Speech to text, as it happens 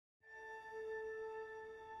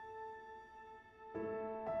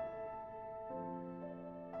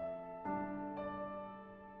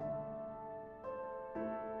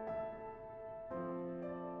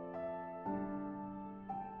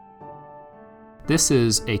This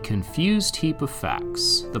is A Confused Heap of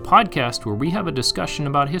Facts, the podcast where we have a discussion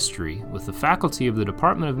about history with the faculty of the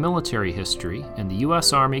Department of Military History and the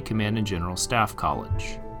U.S. Army Command and General Staff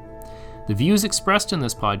College. The views expressed in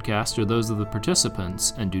this podcast are those of the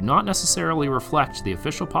participants and do not necessarily reflect the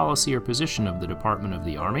official policy or position of the Department of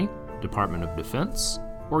the Army, Department of Defense,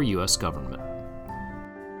 or U.S. government.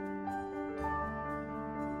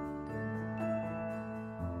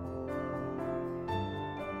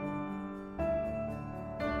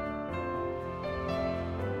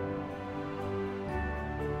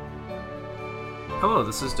 Hello,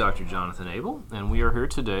 this is Dr. Jonathan Abel, and we are here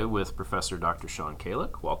today with Professor Dr. Sean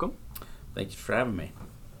Kalic. Welcome. Thank you for having me.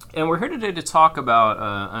 And we're here today to talk about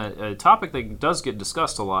a topic that does get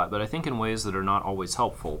discussed a lot, but I think in ways that are not always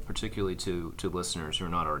helpful, particularly to listeners who are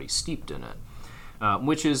not already steeped in it,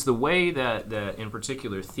 which is the way that in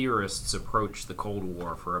particular, theorists approach the Cold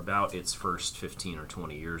War for about its first 15 or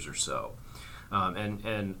 20 years or so.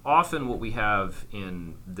 And often what we have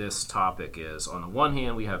in this topic is, on the one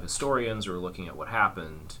hand, we have historians who are looking at what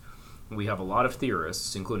happened. We have a lot of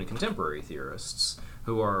theorists, including contemporary theorists,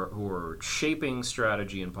 who are shaping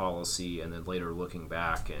strategy and policy and then later looking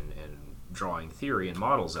back and drawing theory and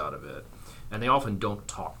models out of it. And they often don't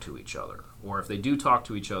talk to each other. Or if they do talk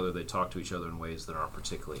to each other, they talk to each other in ways that aren't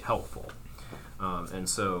particularly helpful. And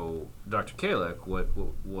so, Dr. Kalic,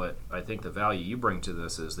 what I think the value you bring to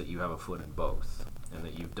this is that you have a foot in both, and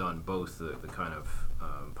that you've done both the kind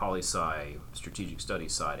of poli-sci, strategic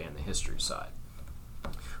studies side, and the history side.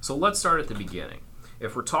 So let's start at the beginning.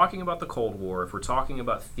 If we're talking about the Cold War, if we're talking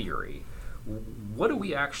about theory, what do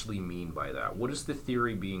we actually mean by that? What is the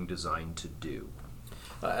theory being designed to do?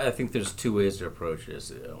 I think there's two ways to approach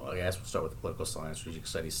this. I guess we'll start with the political science, strategic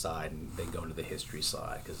studies side, and then go into the history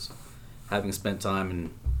side, because having spent time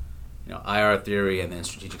in IR theory and then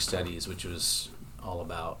strategic studies, which was all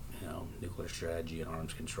about nuclear strategy and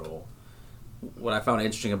arms control, what I found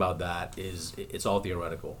interesting about that is it's all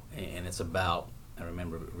theoretical, and it's about, I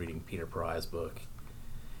remember reading Peter Pry's book,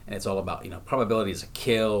 and it's all about probabilities of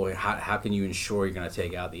kill. How can you ensure you're going to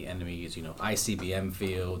take out the enemy's ICBM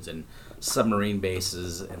fields and submarine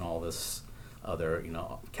bases and all this other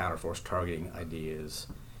counterforce targeting ideas.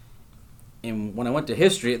 And when I went to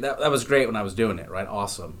history, that was great when I was doing it, right?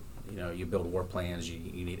 Awesome. You build war plans,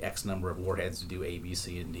 you need X number of warheads to do A, B,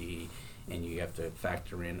 C, and D, and you have to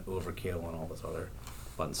factor in overkill and all this other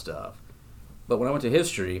fun stuff. But when I went to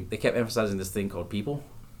history, they kept emphasizing this thing called people,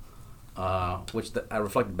 which I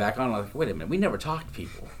reflected back on. I was like, wait a minute, we never talked to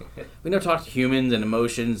people. We never talked to humans and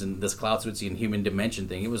emotions and this Clausewitzian human dimension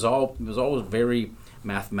thing. It was always very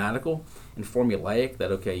mathematical and formulaic,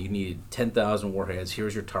 that okay, you needed 10,000 warheads,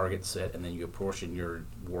 here's your target set, and then you apportion your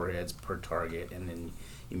warheads per target, and then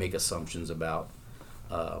you make assumptions about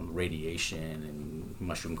radiation and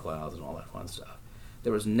mushroom clouds and all that fun stuff.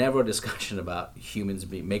 There was never a discussion about humans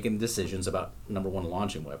making decisions about, number one,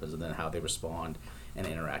 launching weapons, and then how they respond and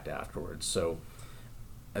interact afterwards. So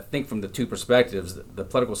I think from the two perspectives, the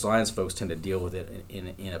political science folks tend to deal with it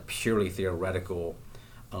in a purely theoretical,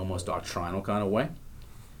 almost doctrinal kind of way.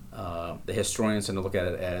 The historians tend to look at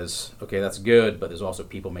it as, okay, that's good, but there's also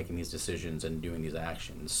people making these decisions and doing these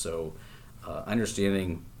actions. So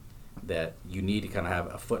understanding that you need to kind of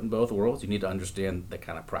have a foot in both worlds. You need to understand the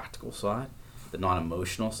kind of practical side, the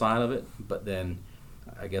non-emotional side of it, but then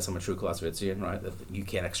I guess I'm a true Clausewitzian, right? That you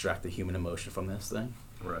can't extract the human emotion from this thing.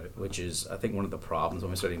 Right. Which is, I think, one of the problems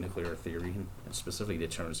when we study nuclear theory, and specifically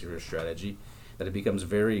deterrence theory or strategy, that it becomes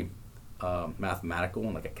very mathematical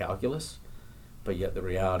and like a calculus, but yet the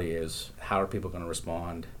reality is, how are people going to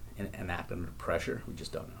respond and act under pressure? We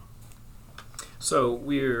just don't know. So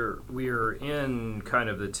we're in kind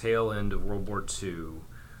of the tail end of World War II.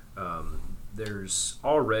 There's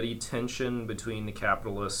already tension between the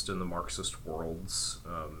capitalist and the Marxist worlds.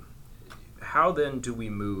 How then do we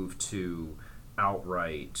move to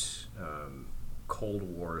outright Cold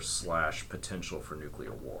War / potential for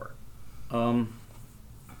nuclear war?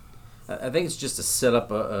 I think it's just a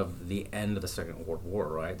setup of the end of the Second World War,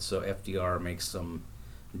 right? So FDR makes some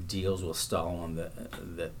deals with Stalin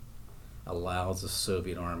that allows the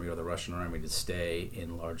Soviet army or the Russian army to stay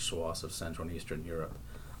in large swaths of Central and Eastern Europe,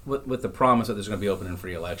 with the promise that there's going to be open and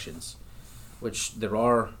free elections, which there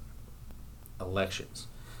are elections.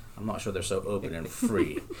 I'm not sure they're so open and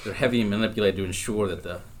free. They're heavily manipulated to ensure that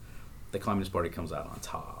the Communist Party comes out on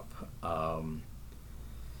top.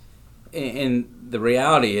 And the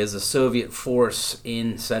reality is the Soviet force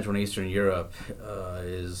in Central and Eastern Europe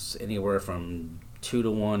is anywhere from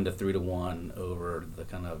 2-to-1 to 3-to-1 over the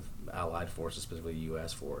kind of Allied forces, specifically the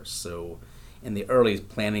U.S. force. So in the early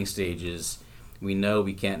planning stages, we know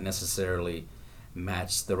we can't necessarily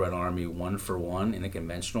match the Red Army 1-for-1 in a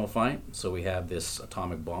conventional fight. So we have this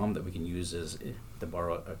atomic bomb that we can use as, to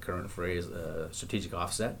borrow a current phrase, strategic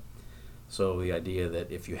offset. So the idea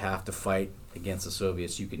that if you have to fight against the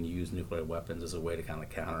Soviets, you can use nuclear weapons as a way to kind of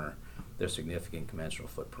counter their significant conventional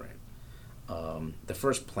footprint. The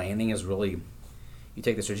first planning is really, you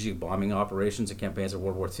take the strategic bombing operations and campaigns of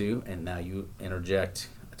World War II, and now you interject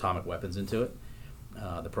atomic weapons into it.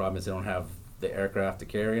 The problem is they don't have the aircraft to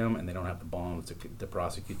carry them, and they don't have the bombs to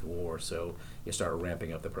prosecute the war. So you start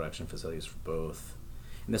ramping up the production facilities for both.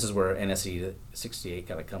 And this is where NSC 68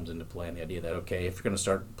 kind of comes into play, and the idea that, okay, if you're going to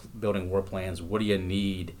start building war plans, what do you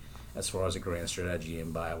need as far as a grand strategy?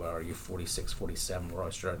 And by what are you, 46, 47, we're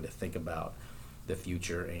always starting to think about the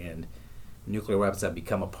future, and nuclear weapons have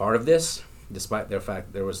become a part of this, despite the fact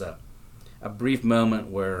that there was a brief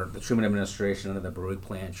moment where the Truman administration under the Baruch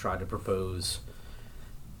Plan tried to propose,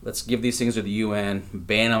 let's give these things to the UN,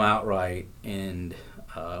 ban them outright, and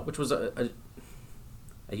which was a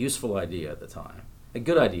useful idea at the time, a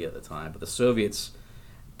good idea at the time. But the Soviets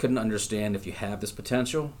couldn't understand, if you have this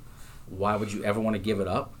potential, why would you ever want to give it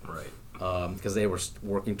up? Right. Because they were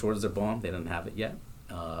working towards their bomb. They didn't have it yet.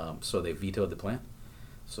 So they vetoed the plan.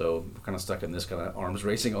 So we're kind of stuck in this kind of arms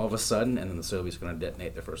racing all of a sudden, and then the Soviets are going to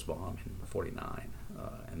detonate their first bomb in 49.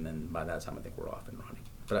 And then by that time, I think we're off and running.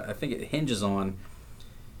 But I think it hinges on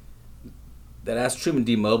that as Truman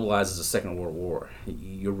demobilizes the Second World War,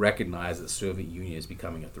 you recognize that the Soviet Union is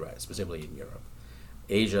becoming a threat, specifically in Europe.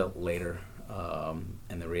 Asia later,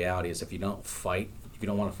 and the reality is if you don't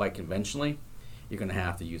want to fight conventionally, you're going to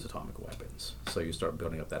have to use atomic weapons. So you start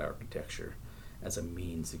building up that architecture as a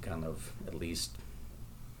means to kind of at least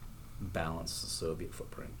balance the Soviet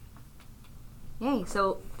footprint. Yay.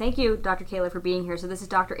 So thank you, Dr. Kalic, for being here. So this is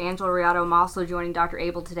Dr. Angela Riato. I'm also joining Dr.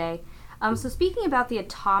 Abel today. So speaking about the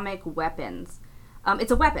atomic weapons,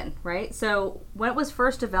 it's a weapon, right? So when it was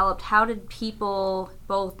first developed, how did people,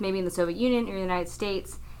 both maybe in the Soviet Union or the United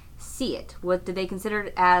States, see it? What did they consider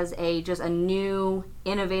it as just a new,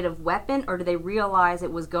 innovative weapon, or did they realize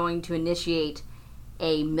it was going to initiate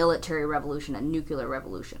a military revolution, a nuclear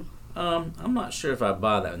revolution? I'm not sure if I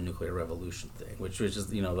buy that nuclear revolution thing, which was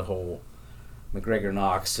just, the whole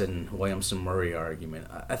McGregor-Knox and Williamson-Murray argument.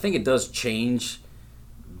 I think it does change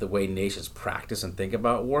the way nations practice and think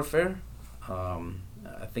about warfare.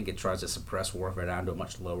 I think it tries to suppress warfare down to a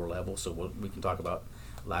much lower level, so we can talk about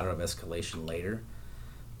ladder of escalation later.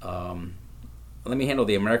 Let me handle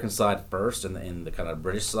the American side first and the kind of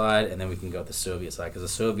British side, and then we can go to the Soviet side, because the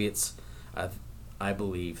Soviets, I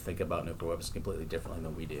believe, think about nuclear weapons completely differently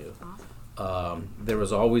than we do. There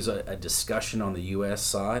was always a discussion on the U.S.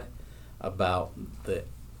 side about the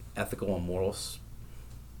ethical and moral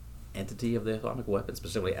entity of the atomic weapon,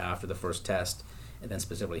 specifically after the first test, and then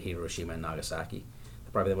specifically Hiroshima and Nagasaki.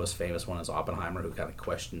 Probably the most famous one is Oppenheimer, who kind of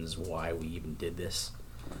questions why we even did this.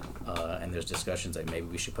 And there's discussions that maybe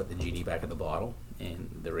we should put the genie back in the bottle,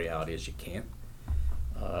 and the reality is you can't.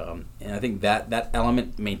 And I think that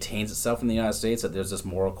element maintains itself in the United States, that there's this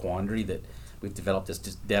moral quandary that we've developed this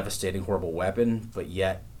devastating, horrible weapon, but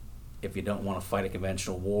yet if you don't want to fight a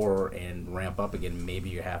conventional war and ramp up again, maybe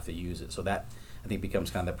you have to use it. So that, I think, becomes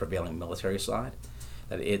kind of the prevailing military side,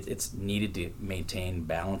 that it's needed to maintain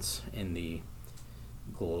balance in the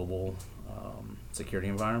global security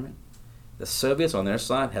environment. The Soviets, on their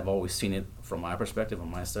side, have always seen it, from my perspective, in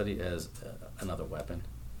my study, as another weapon.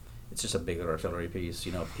 It's just a bigger artillery piece.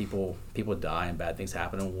 People die and bad things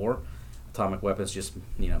happen in war. Atomic weapons just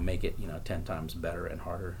make it 10 times better and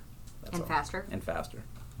harder. That's and all. faster. And faster.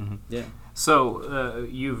 Mm-hmm. Yeah. So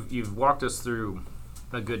you've walked us through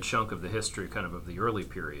a good chunk of the history, kind of the early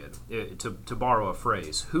period. To borrow a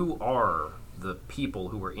phrase, who are the people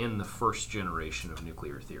who were in the first generation of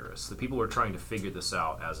nuclear theorists, the people who are trying to figure this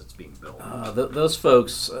out as it's being built? Those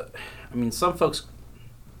folks, some folks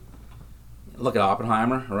look at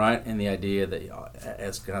Oppenheimer, right, and the idea that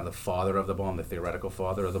as kind of the father of the bomb, the theoretical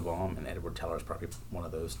father of the bomb, and Edward Teller is probably one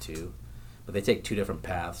of those two. But they take two different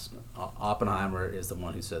paths. Oppenheimer is the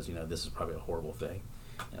one who says, this is probably a horrible thing,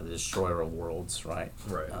 the destroyer of worlds, right?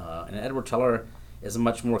 Right. And Edward Teller is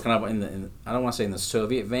much more kind of I don't want to say in the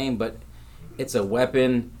Soviet vein, but it's a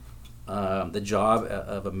weapon. The job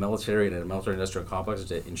of a military and a military-industrial complex is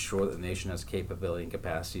to ensure that the nation has capability and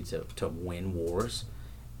capacity to win wars.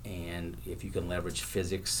 And if you can leverage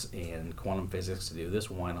physics and quantum physics to do this,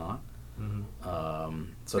 why not? Mm-hmm.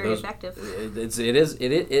 Very effective.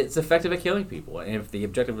 It's effective at killing people. And if the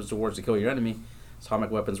objective is towards to kill your enemy, atomic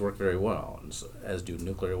weapons work very well, as do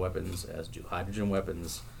nuclear weapons, as do hydrogen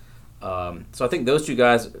weapons. So I think those two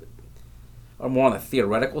guys, are more on the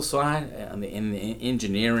theoretical side, in the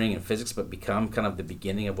engineering and physics, but become kind of the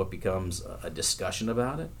beginning of what becomes a discussion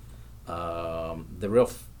about it. The real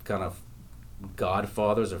kind of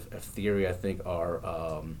godfathers of theory, I think,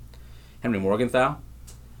 are Henry Morgenthau,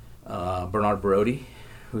 Bernard Brodie,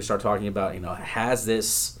 who start talking about, has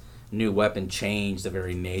this new weapon changed the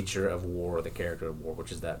very nature of war, the character of war,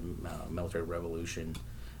 which is that military revolution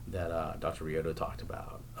that Dr. Rioto talked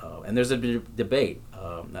about. And there's a debate.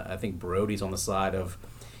 I think Brodie's on the side of,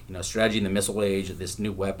 strategy in the missile age. This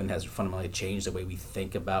new weapon has fundamentally changed the way we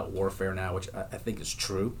think about warfare now, which I think is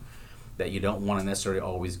true. That you don't want to necessarily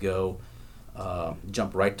always go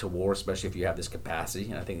jump right to war, especially if you have this capacity.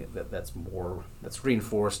 And I think that's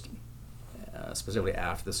reinforced specifically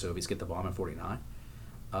after the Soviets get the bomb in '49.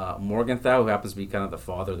 Morgenthau, who happens to be kind of the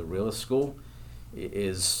father of the realist school,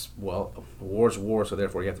 is, war's war, so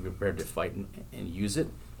therefore you have to be prepared to fight and use it.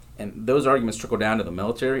 And those arguments trickle down to the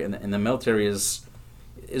military, and the military is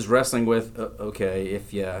wrestling with, the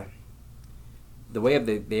way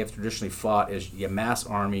they have traditionally fought is you mass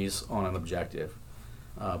armies on an objective.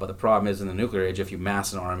 But the problem is, in the nuclear age, if you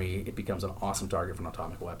mass an army, it becomes an awesome target for an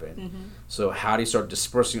atomic weapon. Mm-hmm. So how do you start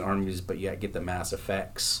dispersing armies but yet get the mass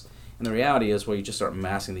effects? And the reality is, you just start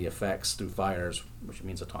massing the effects through fires, which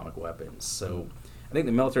means atomic weapons. So I think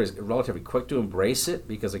the military is relatively quick to embrace it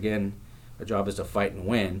because, again, their job is to fight and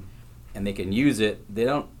win, and they can use it. They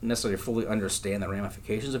don't necessarily fully understand the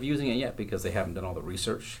ramifications of using it yet because they haven't done all the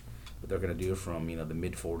research that they're going to do from the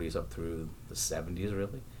mid-40s up through the 70s,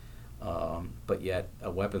 really. But yet, a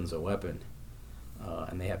weapon's a weapon,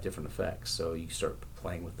 and they have different effects. So you start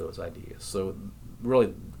playing with those ideas. So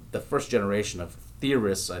really, the first generation of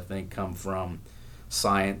theorists, I think, come from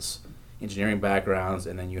science, engineering backgrounds,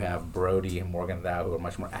 and then you have Brodie and Morgenthau, who are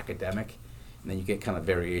much more academic. And then you get kind of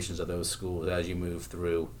variations of those schools as you move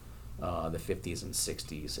through the 50s and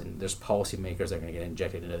 60s. And there's policymakers that are going to get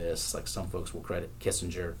injected into this. Like some folks will credit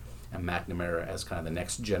Kissinger and McNamara as kind of the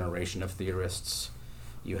next generation of theorists.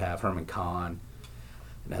 You have Herman Kahn,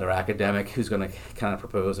 another academic, who's going to kind of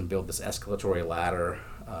propose and build this escalatory ladder.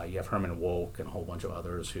 You have Herman Wouk and a whole bunch of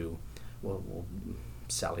others who will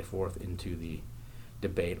sally forth into the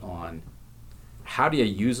debate on how do you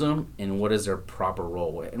use them and what is their proper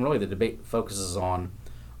role. And really the debate focuses on,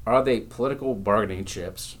 are they political bargaining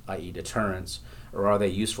chips, i.e. deterrence, or are they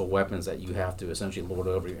useful weapons that you have to essentially lord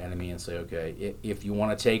over your enemy and say, okay, if you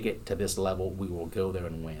want to take it to this level, we will go there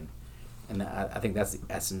and win. And I think that's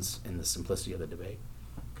the essence and the simplicity of the debate.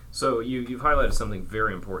 So you've highlighted something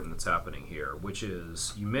very important that's happening here, which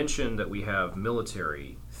is you mentioned that we have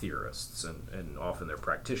military theorists, and often they're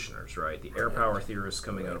practitioners, right? The air power theorists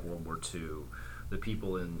coming out of World War II, the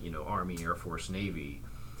people in Army, Air Force, Navy,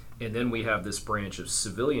 and then we have this branch of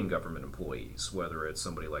civilian government employees, whether it's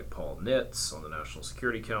somebody like Paul Nitz on the National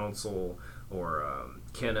Security Council, or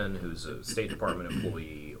Kennan, who's a State Department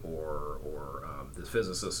employee, or the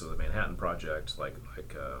physicist of the Manhattan Project, like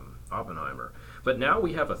Oppenheimer. But now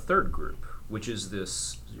we have a third group, which is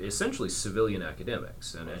this essentially civilian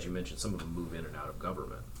academics, and as you mentioned, some of them move in and out of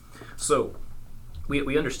government. So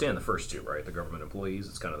we understand the first two, right? The government employees,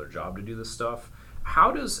 it's kind of their job to do this stuff.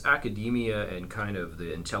 How does academia and kind of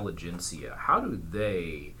the intelligentsia, how do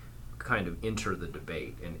they kind of enter the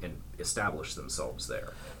debate and establish themselves there?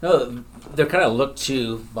 No, they're kind of looked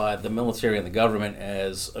to by the military and the government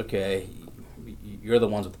as, okay, you're the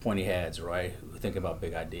ones with the pointy heads, right, who think about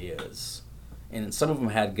big ideas. And some of them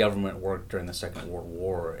had government work during the Second World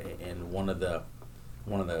War, and one of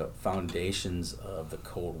the foundations of the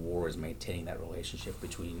Cold War is maintaining that relationship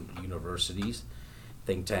between universities,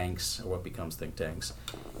 think tanks, or what becomes think tanks,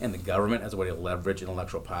 and the government as a way to leverage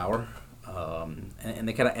intellectual power. And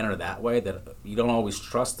they kind of enter that way, that you don't always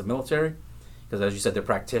trust the military, because as you said, they're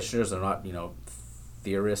practitioners, they're not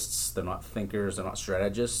theorists, they're not thinkers, they're not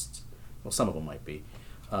strategists. Well, some of them might be.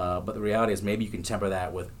 But the reality is maybe you can temper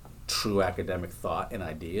that with true academic thought and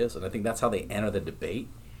ideas, and I think that's how they enter the debate,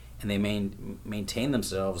 and they maintain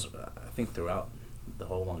themselves, I think, throughout the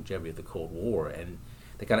whole longevity of the Cold War, and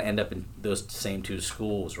they kind of end up in those same two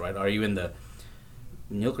schools, right? Are you in the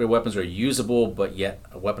nuclear weapons are usable, but yet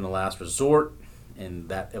a weapon of last resort, and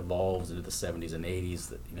that evolves into the 70s and 80s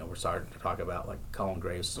that we're starting to talk about, like Colin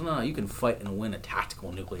Graves. So no, you can fight and win a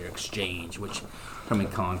tactical nuclear exchange, which Herman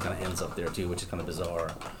Kahn kind of ends up there too, which is kind of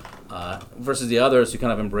bizarre. Versus the others who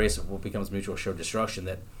kind of embrace what becomes mutual assured destruction,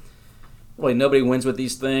 that nobody wins with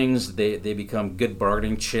these things. They become good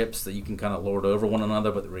bargaining chips that you can kind of lord over one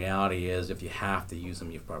another, but the reality is if you have to use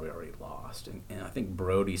them, you've probably already lost. And I think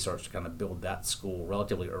Brodie starts to kind of build that school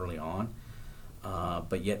relatively early on,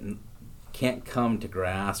 but yet can't come to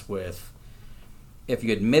grasp with if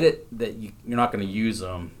you admit it that you're not going to use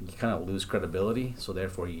them, you kind of lose credibility. So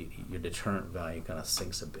therefore, your deterrent value kind of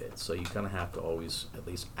sinks a bit. So you kind of have to always at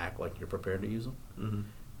least act like you're prepared to use them. Mm-hmm.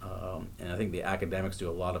 And I think the academics do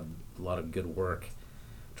a lot of good work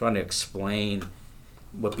trying to explain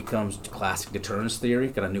what becomes classic deterrence theory,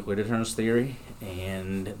 kind of nuclear deterrence theory,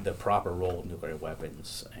 and the proper role of nuclear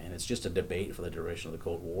weapons. And it's just a debate for the duration of the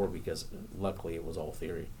Cold War because luckily it was all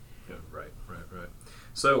theory. Yeah, right.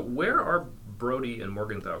 So where are Brody and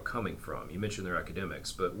Morgenthau coming from? You mentioned they're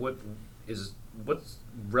academics, but what's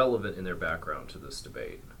relevant in their background to this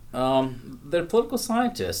debate? They're political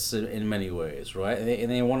scientists in many ways, right?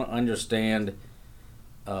 And they want to understand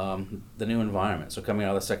the new environment. So coming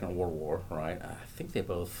out of the Second World War, right? I think they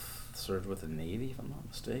both served with the Navy, if I'm not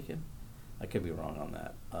mistaken. I could be wrong on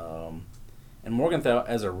that. And Morgenthau,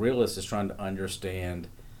 as a realist, is trying to understand.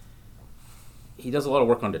 He does a lot of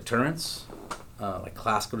work on deterrence, like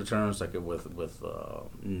classical deterrence, like with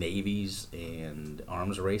navies and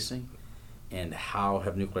arms racing, and how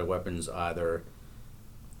have nuclear weapons either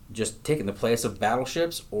just taken the place of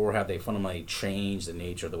battleships, or have they fundamentally changed the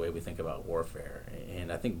nature of the way we think about warfare?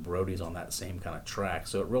 And I think Brody's on that same kind of track.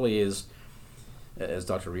 So it really is, as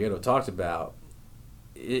Dr. Rioto talked about,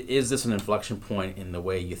 is this an inflection point in the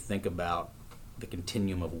way you think about the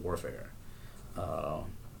continuum of warfare?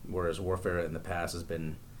 Whereas warfare in the past has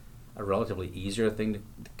been a relatively easier thing to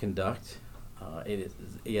conduct.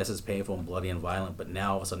 Yes, it's painful and bloody and violent, but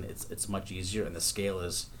now all of a sudden it's much easier, and the scale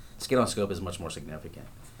and scope is much more significant.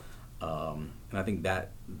 And I think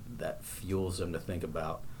that fuels them to think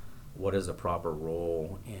about what is the proper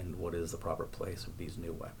role and what is the proper place of these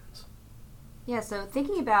new weapons. Yeah, so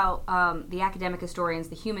thinking about the academic historians,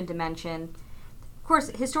 the human dimension. Of course,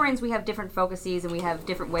 historians, we have different focuses and we have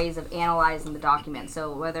different ways of analyzing the document.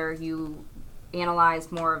 So whether you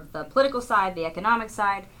analyze more of the political side, the economic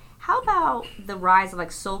side, how about the rise of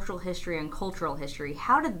like social history and cultural history?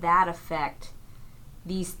 How did that affect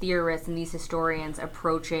these theorists and these historians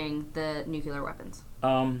approaching the nuclear weapons?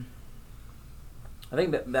 I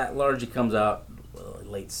think that largely comes out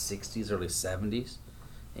late 60s, early 70s.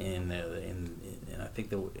 And I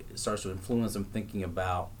think that it starts to influence them thinking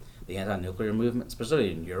about the anti-nuclear movement,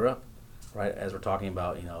 especially in Europe, right? As we're talking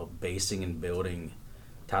about, basing and building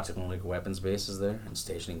tactical nuclear weapons bases there and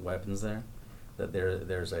stationing weapons there, that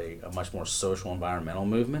there's a much more social environmental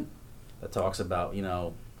movement that talks about,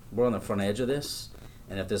 we're on the front edge of this,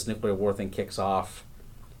 and if this nuclear war thing kicks off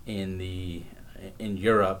in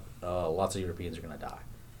Europe, lots of Europeans are going to die.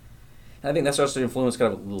 And I think that starts to influence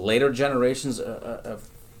kind of later generations of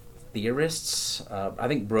theorists. I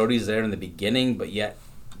think Brody's there in the beginning, but yet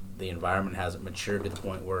the environment hasn't matured to the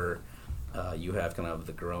point where you have kind of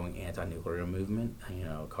the growing anti-nuclear movement.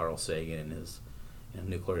 Carl Sagan and his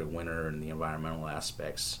nuclear winter and the environmental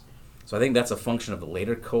aspects. So I think that's a function of the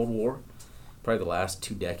later Cold War, probably the last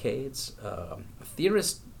 2 decades.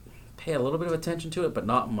 Theorists pay a little bit of attention to it, but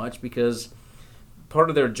not much, because part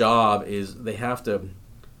of their job is they have to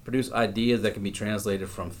produce ideas that can be translated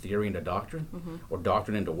from theory into doctrine, mm-hmm. or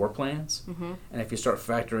doctrine into war plans. Mm-hmm. And if you start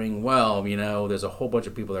factoring, there's a whole bunch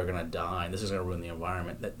of people that are going to die, and this is going to ruin the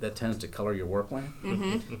environment, that tends to color your war plan.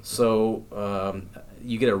 Mm-hmm. So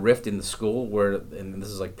you get a rift in the school where, and this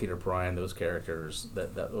is like Peter Pryan, those characters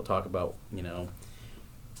that will talk about,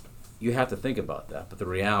 you have to think about that. But the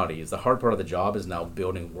reality is the hard part of the job is now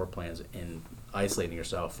building war plans and isolating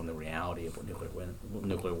yourself from the reality of what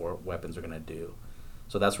nuclear war weapons are going to do.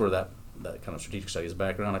 So that's where that kind of strategic studies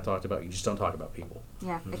background I talked about. You just don't talk about people.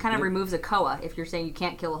 Yeah, it kind of removes a COA if you're saying you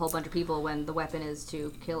can't kill a whole bunch of people when the weapon is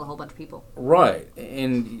to kill a whole bunch of people. Right.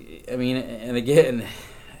 And again,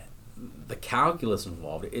 the calculus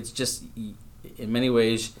involved, it's just, in many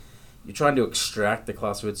ways, you're trying to extract the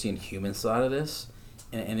Clausewitzian human side of this,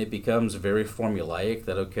 and it becomes very formulaic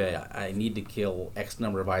that, okay, I need to kill X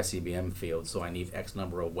number of ICBM fields, so I need X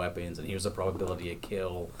number of weapons, and here's the probability of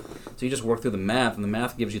kill. So you just work through the math, and the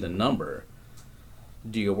math gives you the number.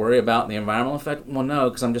 Do you worry about the environmental effect? Well, no,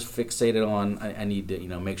 because I'm just fixated on, I need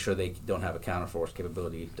to make sure they don't have a counterforce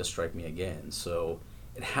capability to strike me again. So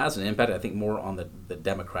it has an impact, I think, more on the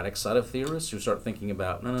democratic side of theorists who start thinking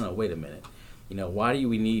about, no, wait a minute. Why do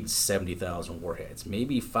we need 70,000 warheads?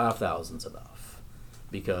 Maybe 5,000's enough.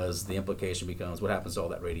 Because the implication becomes what happens to all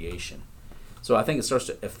that radiation. So I think it starts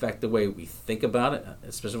to affect the way we think about it,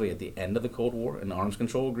 especially at the end of the Cold War and arms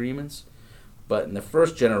control agreements. But in the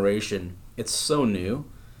first generation, it's so new,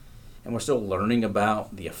 and we're still learning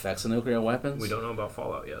about the effects of nuclear weapons. We don't know about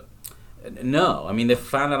fallout yet. No, they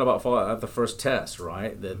found out about fallout at the first test,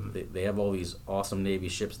 right? That they have all these awesome Navy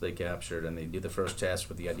ships they captured, and they do the first test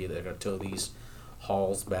with the idea that they're going to tow these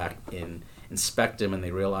halls back and inspect them, and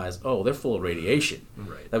they realize, oh, they're full of radiation,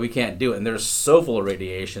 Right. that we can't do it. And they're so full of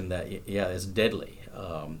radiation that, it's deadly.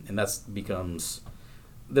 And that's becomes...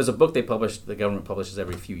 There's a book the government publishes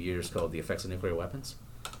every few years called The Effects of Nuclear Weapons.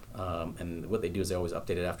 And what they do is they always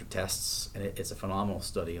update it after tests. And it's a phenomenal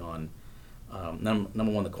study on,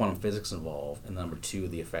 number one, the quantum physics involved, and number two,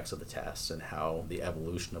 the effects of the tests and how the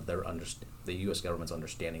evolution of the U.S. government's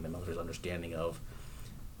understanding, the military's understanding of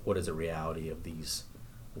what is the reality of these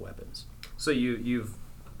weapons. So you've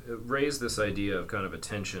raised this idea of kind of a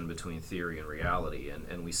tension between theory and reality,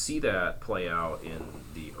 and we see that play out in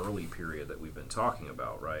the early period that we've been talking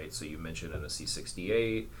about, right? So you mentioned NSC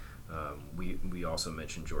 68. We also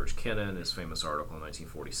mentioned George Kennan, his famous article in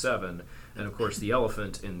 1947, and of course the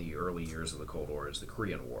elephant in the early years of the Cold War is the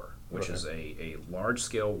Korean War, which is a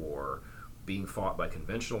large-scale war being fought by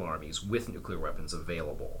conventional armies with nuclear weapons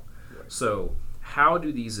available. Right. So how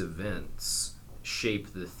do these events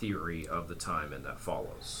shape the theory of the time and that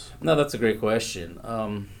follows? No, that's a great question.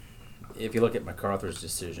 If you look at MacArthur's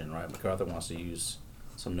decision, right, MacArthur wants to use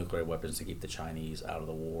some nuclear weapons to keep the Chinese out of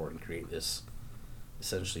the war and create this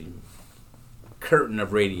essentially curtain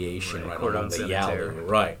of radiation right along the Yalu,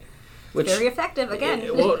 right? Which, very effective again.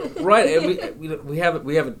 Right. And we have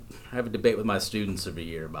a debate with my students every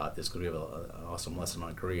year about this because we have an awesome lesson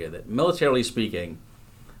on Korea that militarily speaking,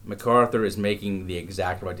 MacArthur is making the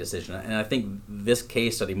exact right decision. And I think this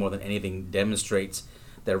case study, more than anything, demonstrates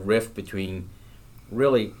the rift between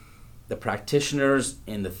really the practitioners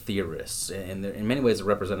and the theorists. And in many ways, they're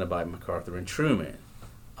represented by MacArthur and Truman.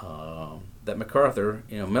 That MacArthur,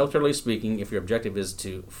 militarily speaking, if your objective is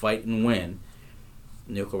to fight and win,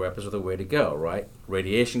 nuclear weapons are the way to go, right?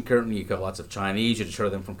 Radiation curtain, you kill lots of Chinese, you deter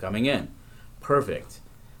them from coming in. Perfect,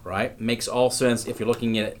 right? Makes all sense if you're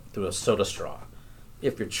looking at it through a soda straw.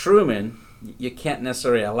 If you're Truman, you can't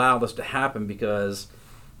necessarily allow this to happen because,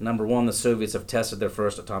 number one, the Soviets have tested their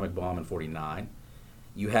first atomic bomb in 1949.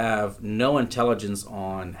 You have no intelligence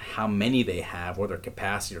on how many they have or their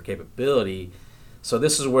capacity or capability. So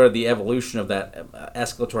this is where the evolution of that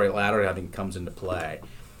escalatory ladder, I think, comes into play.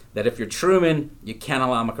 That if you're Truman, you can't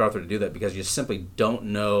allow MacArthur to do that because you simply don't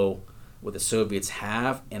know what the Soviets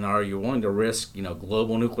have, and are you willing to risk,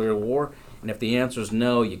 global nuclear war? And if the answer is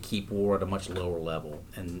no, you keep war at a much lower level.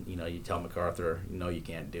 And, you tell MacArthur, no, you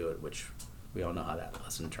can't do it, which we all know how that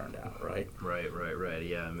lesson turned out, right? Right,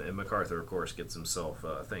 yeah. And MacArthur, of course, gets himself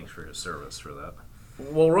thanks for his service for that.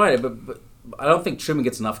 Well, right, but I don't think Truman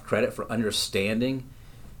gets enough credit for understanding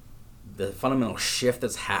the fundamental shift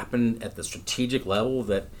that's happened at the strategic level,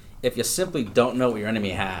 that if you simply don't know what your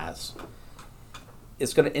enemy has,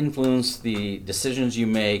 it's going to influence the decisions you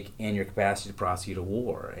make and your capacity to prosecute a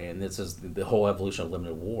war. And this is the whole evolution of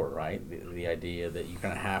limited war, right? The idea that you're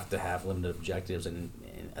going to have limited objectives and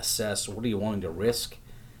assess what are you willing to risk,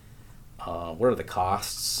 what are the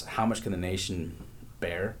costs, how much can the nation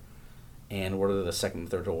bear, and what are the second and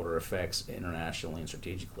third order effects internationally and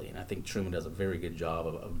strategically. And I think Truman does a very good job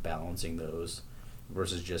of balancing those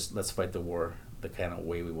versus just let's fight the war the kind of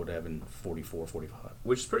way we would have in 44, 45.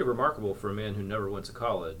 Which is pretty remarkable for a man who never went to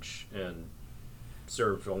college and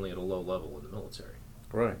served only at a low level in the military.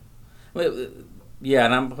 Right. Well, yeah,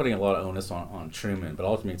 and I'm putting a lot of onus on Truman, but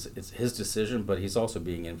ultimately it's his decision, but he's also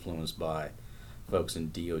being influenced by folks in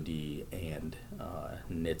DOD and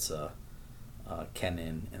NHTSA,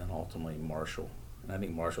 Kennan, and then ultimately Marshall. And I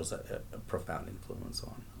think Marshall's a profound influence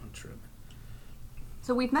on Truman.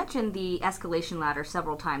 So we've mentioned the escalation ladder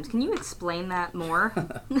several times. Can you explain that more?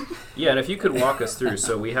 Yeah, and if you could walk us through.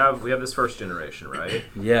 So we have this first generation, right?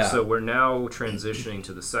 Yeah. So we're now transitioning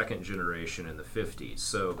to the second generation in the 50s.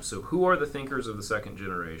 So who are the thinkers of the second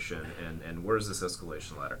generation, and where does this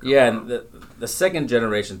escalation ladder come from? And the second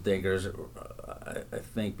generation thinkers, I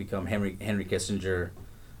think, become Henry Kissinger,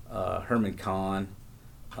 Herman Kahn,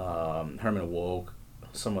 Herman Woke.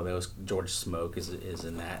 Some of those, George Smoke is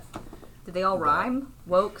in that. Did they all rhyme?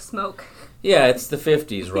 Woke, smoke? Yeah, it's the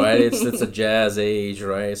 50s, right? It's a jazz age,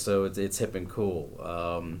 right? So it's hip and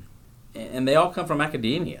cool. And they all come from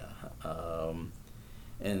academia.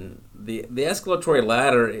 And the escalatory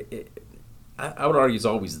ladder, I would argue, is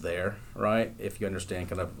always there, right? If you understand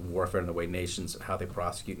kind of warfare and the way nations, how they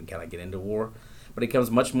prosecute and kind of get into war. But it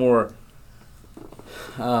becomes much more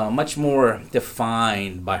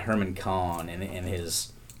defined by Herman Kahn in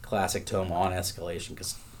his classic tome on escalation,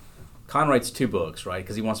 because Kahn writes 2 books, right?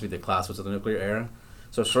 Because he wants to be the Clausewitz of the nuclear era.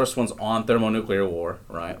 So his first one's on thermonuclear war,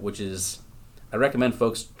 right? Which is, I recommend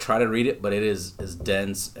folks try to read it, but it is as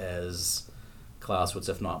dense as Clausewitz,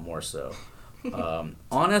 if not more so. On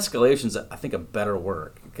escalation's, I think, a better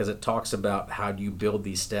work, because it talks about how do you build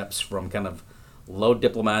these steps from kind of low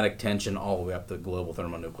diplomatic tension all the way up to global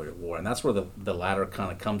thermonuclear war. And that's where the latter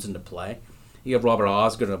kind of comes into play. You have Robert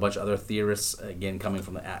Osgood and a bunch of other theorists, again, coming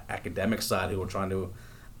from the academic side, who are trying to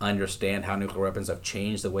understand how nuclear weapons have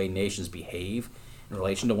changed the way nations behave in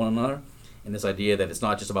relation to one another. And this idea that it's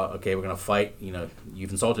not just about, okay, we're going to fight,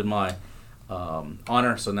 you've insulted my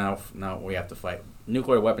honor, so now we have to fight.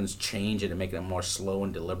 Nuclear weapons change it and make it more slow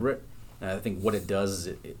and deliberate. And I think what it does is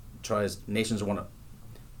it tries, nations want to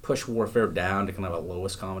push warfare down to kind of a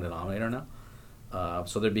lowest common denominator now.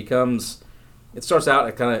 So there becomes, it starts out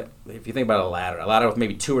at kind of, if you think about a ladder with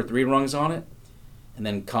maybe 2 or 3 rungs on it, and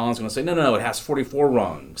then Colin's going to say, no, it has 44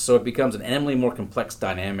 rungs. So it becomes an eminently more complex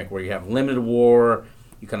dynamic where you have limited war,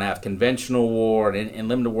 you kind of have conventional war, and in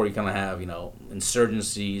limited war you kind of have,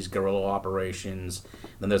 insurgencies, guerrilla operations.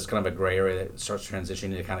 Then there's kind of a gray area that starts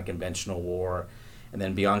transitioning to kind of conventional war. And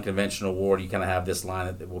then beyond conventional war, you kind of have this line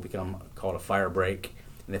that will become called a fire break.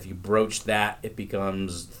 And if you broach that, it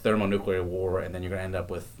becomes thermonuclear war, and then you're going to end up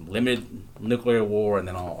with limited nuclear war, and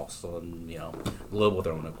then also, global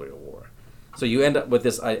thermonuclear war. So you end up with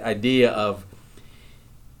this idea of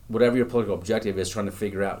whatever your political objective is, trying to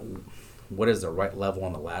figure out what is the right level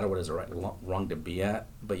on the ladder, what is the right rung to be at.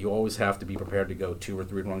 But you always have to be prepared to go 2 or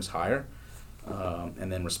 3 rungs higher,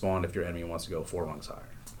 and then respond if your enemy wants to go 4 rungs higher.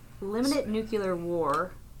 Limited nuclear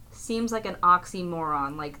war seems like an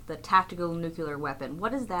oxymoron, like the tactical nuclear weapon.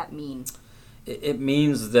 What does that mean? It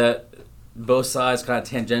means that both sides kind of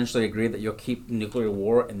tangentially agree that you'll keep nuclear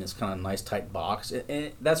war in this kind of nice tight box.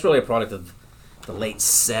 That's really a product of the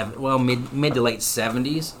mid to late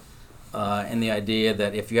 70s, and the idea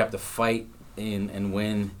that if you have to fight and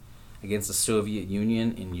win against the Soviet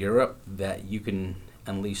Union in Europe, that you can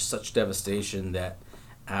unleash such devastation that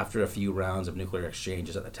after a few rounds of nuclear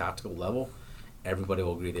exchanges at the tactical level, everybody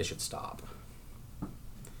will agree they should stop.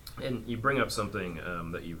 And you bring up something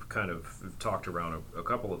that you've kind of talked around a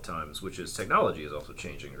couple of times, which is technology is also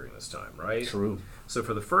changing during this time, right? True. So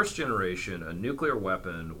for the first generation, a nuclear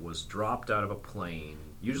weapon was dropped out of a plane,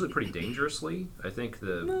 usually pretty dangerously. I think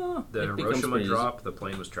the Hiroshima drop, the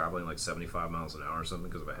plane was traveling like 75 miles an hour or something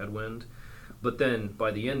because of a headwind. But then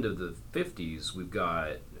by the end of the 50s, we've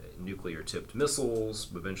got nuclear-tipped missiles.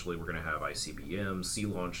 Eventually we're going to have ICBMs,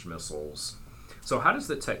 sea-launched missiles. So how does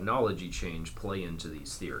the technology change play into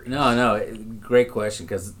these theories? No, great question,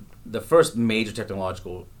 because the first major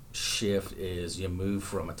technological shift is you move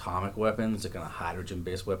from atomic weapons to kind of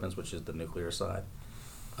hydrogen-based weapons, which is the nuclear side.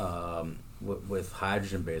 With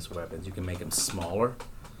hydrogen-based weapons, you can make them smaller.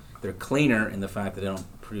 They're cleaner in the fact that they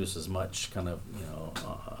don't produce as much kind of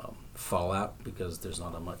fallout, because there's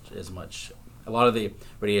not as much. A lot of the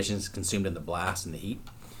radiation is consumed in the blast and the heat.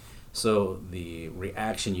 So the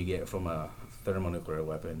reaction you get from a thermonuclear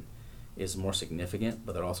weapon is more significant,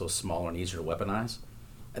 but they're also smaller and easier to weaponize.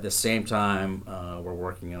 At the same time, we're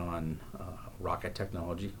working on rocket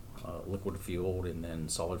technology, liquid fueled and then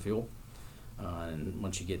solid fuel. And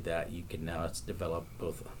once you get that, you can now develop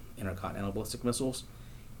both intercontinental ballistic missiles,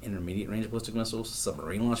 intermediate range ballistic missiles,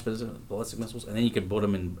 submarine launched ballistic missiles, and then you can put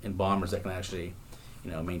them in bombers that can actually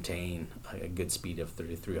maintain a good speed of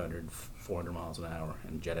 300, 400 miles an hour,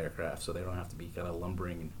 and jet aircraft, so they don't have to be kind of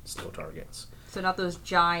lumbering and slow targets. So not those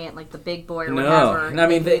giant, like the big boy or whatever. No, I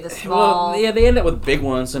mean, the small. Well, yeah, they end up with big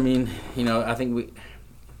ones. I mean, I think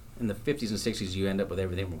in the 50s and 60s, you end up with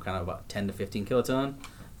everything from kind of about 10 to 15 kiloton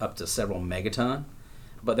up to several megaton,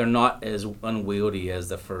 but they're not as unwieldy as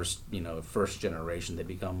the first generation. They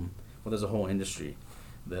become, there's a whole industry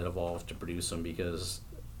that evolved to produce them because,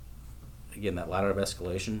 again, that ladder of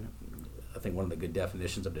escalation, I think one of the good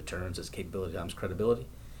definitions of deterrence is capability times credibility.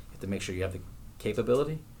 You have to make sure you have the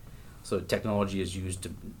capability. So technology is used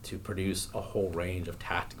to produce a whole range of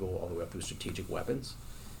tactical all the way up through strategic weapons,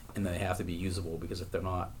 and they have to be usable, because if they're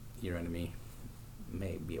not, your enemy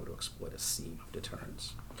may be able to exploit a seam of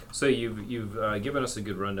deterrence. So you've given us a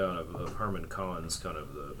good rundown of Herman Kahn's kind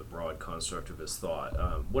of the broad construct of his thought.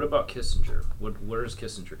 What about Kissinger? Where does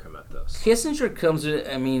Kissinger come at this? Kissinger comes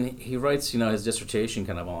to, he writes his dissertation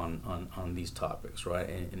kind of on these topics, right,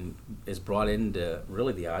 and is brought into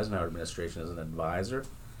really the Eisenhower administration as an advisor.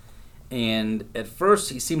 And at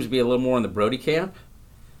first he seems to be a little more in the Brody camp,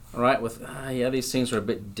 all right, with these things are a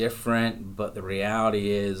bit different, but the reality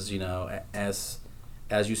is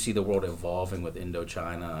as you see the world evolving with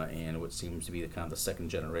Indochina and what seems to be the kind of the second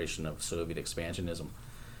generation of Soviet expansionism,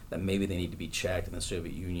 that maybe they need to be checked, and the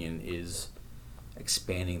Soviet Union is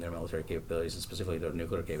expanding their military capabilities and specifically their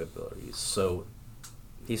nuclear capabilities. So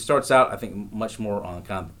he starts out, I think, much more on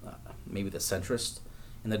kind of maybe the centrist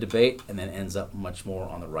in the debate, and then ends up much more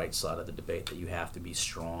on the right side of the debate, that you have to be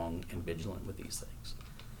strong and vigilant with these things.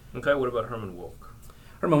 Okay, what about Herman Wouk?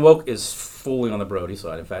 Herman Woke is fully on the Brody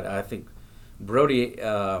side. In fact, I think Brody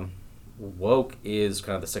Woke is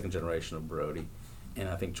kind of the second generation of Brody, and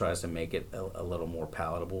I think tries to make it a little more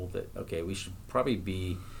palatable. That okay, we should probably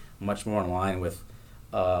be much more in line with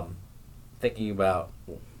thinking about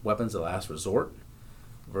weapons of last resort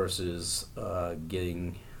versus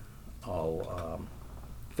getting all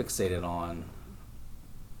fixated on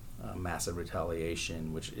massive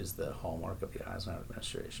retaliation, which is the hallmark of the Eisenhower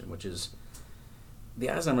administration. Which is the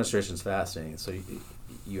Eisenhower administration is fascinating. So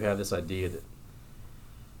you have this idea that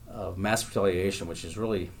of mass retaliation, which is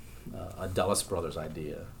really a Dulles Brothers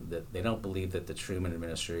idea, that they don't believe that the Truman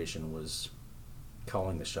administration was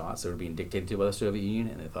calling the shots. They were being dictated to by the Soviet Union,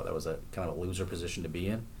 and they thought that was a kind of a loser position to be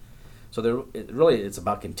in. So it's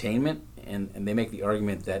about containment, and they make the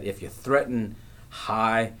argument that if you threaten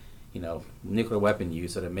high, nuclear weapon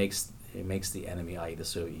use, that it makes the enemy, i.e. the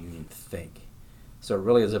Soviet Union, think. So it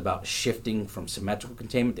really is about shifting from symmetrical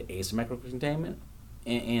containment to asymmetrical containment.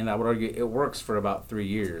 And I would argue it works for about 3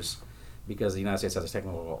 years because the United States has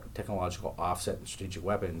a technological offset in strategic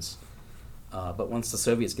weapons. But once the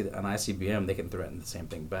Soviets get an ICBM, they can threaten the same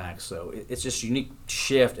thing back. So it's just a unique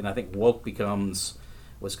shift, and I think woke becomes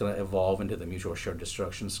what's going to evolve into the mutual assured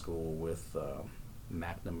destruction school with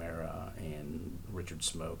McNamara and Richard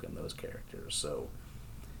Smoke and those characters. So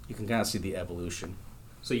you can kind of see the evolution.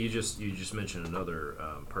 So you just mentioned another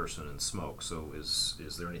person in Smoke. So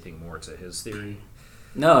is there anything more to his theory?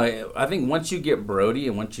 No, I think once you get Brody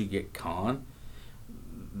and once you get Kahn,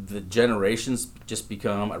 the generations just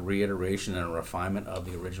become a reiteration and a refinement of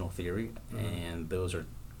the original theory, and those are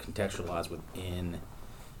contextualized within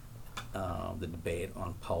the debate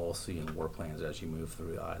on policy and war plans as you move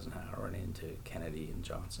through Eisenhower and into Kennedy and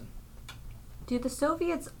Johnson. Do the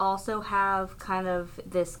Soviets also have kind of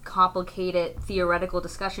this complicated theoretical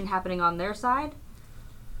discussion happening on their side?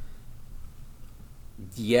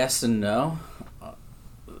 Yes and no.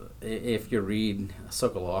 If you read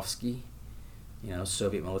Sokolovsky,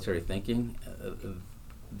 Soviet military thinking,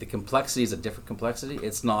 the complexity is a different complexity.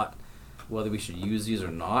 It's not whether we should use these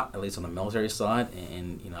or not, at least on the military side.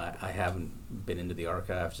 And I haven't been into the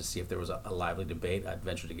archives to see if there was a lively debate. I'd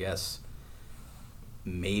venture to guess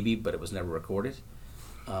maybe, but it was never recorded.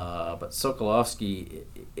 But Sokolovsky,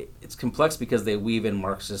 it's complex because they weave in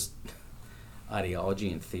Marxist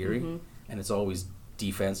ideology and theory, and it's always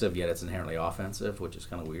defensive, yet it's inherently offensive, which is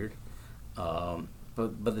kind of weird.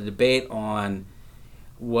 But the debate on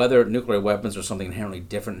whether nuclear weapons are something inherently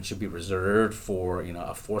different and should be reserved for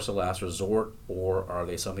a force of last resort, or are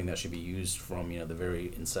they something that should be used from the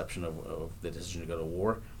very inception of the decision to go to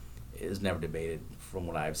war, is never debated. From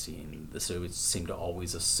what I've seen, the Soviets seem to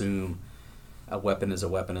always assume a weapon is a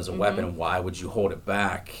weapon is a weapon. Why would you hold it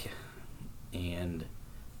back? And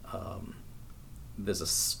there's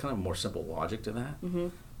a kind of more simple logic to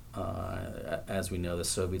that. As we know, the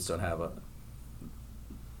Soviets don't have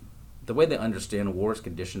the way they understand war is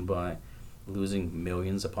conditioned by losing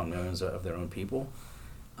millions upon millions of their own people.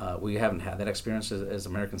 We haven't had that experience as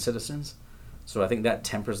American citizens. So I think that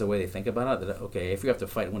tempers the way they think about it. That, okay, if you have to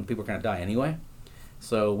fight when people are going to die anyway,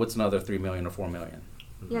 so what's another 3 million or 4 million?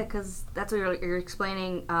 Yeah, because that's what you're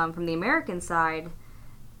explaining from the American side.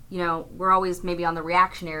 We're always maybe on the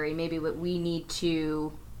reactionary. Maybe what we need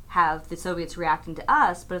to have the Soviets reacting to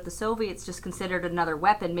us. But if the Soviets just considered another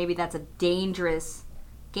weapon, maybe that's a dangerous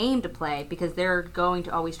game to play because they're going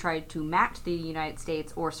to always try to match the United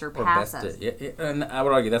States or surpass us. And I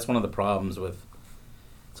would argue that's one of the problems with.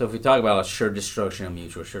 So if we talk about assured destruction and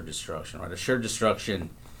mutual assured destruction, right? Assured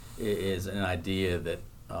destruction is an idea that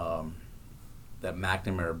that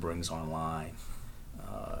McNamara brings online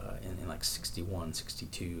in like 61,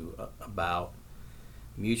 62 about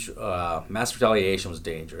mass retaliation was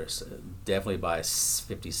dangerous. Definitely by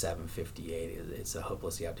 57, 58, it's a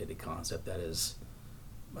hopelessly outdated concept that is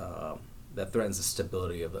that threatens the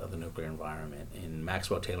stability of the nuclear environment. And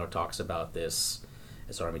Maxwell Taylor talks about this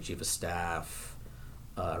as Army Chief of Staff.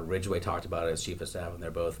 Ridgway talked about it as Chief of Staff, and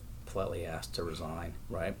they're both politely asked to resign,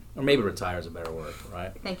 right? Or maybe retire is a better word,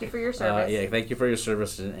 right? Thank you for your service. Thank you for your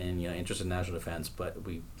service and interest in national defense, but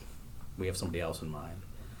we have somebody else in mind.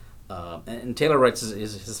 And Taylor writes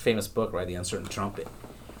his famous book, right, The Uncertain Trumpet,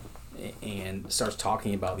 and starts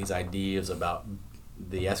talking about these ideas about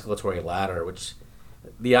the escalatory ladder, which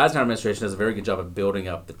the Eisenhower administration does a very good job of building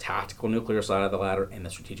up the tactical nuclear side of the ladder and the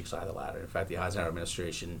strategic side of the ladder. In fact, the Eisenhower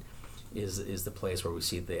administration is the place where we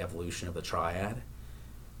see the evolution of the triad,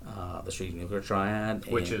 the strategic nuclear triad,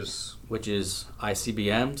 which is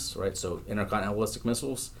ICBMs, right? So intercontinental ballistic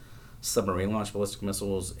missiles, submarine launched ballistic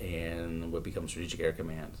missiles, and what becomes Strategic Air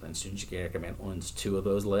Command. And Strategic Air Command owns 2 of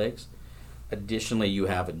those legs. Additionally, you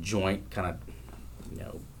have a joint kind of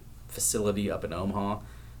facility up in Omaha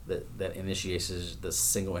that initiates the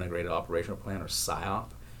Single Integrated Operational Plan, or SIOP.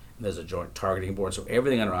 And there's a joint targeting board, so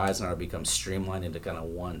everything under Eisenhower becomes streamlined into kind of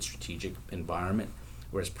one strategic environment,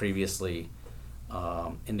 whereas previously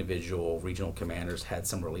individual regional commanders had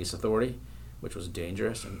some release authority, which was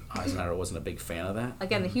dangerous, and Eisenhower wasn't a big fan of that.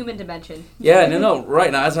 Again, the human dimension. Yeah, no, right.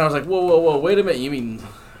 And Eisenhower was like, whoa, wait a minute, you mean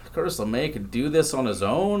Curtis LeMay could do this on his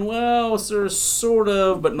own? Well, sir, sort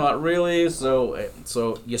of, but not really.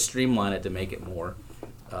 So you streamline it to make it more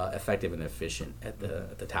effective and efficient at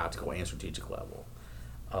the tactical and strategic level.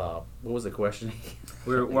 What was the question?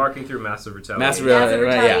 We're walking through massive retaliation. Massive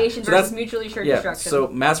retaliation So versus mutually assured destruction. So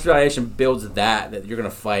massive retaliation builds that you're going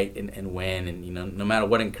to fight and win, and no matter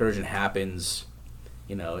what incursion happens,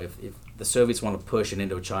 if the Soviets want to push in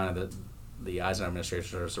Indochina, the Eisenhower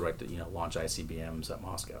administration has directed launch ICBMs at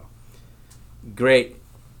Moscow. Great,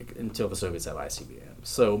 until the Soviets have ICBMs.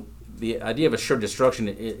 So the idea of assured destruction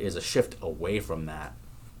is a shift away from that,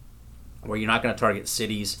 where you're not going to target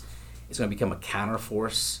cities. It's going to become a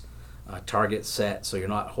counterforce target set, so you're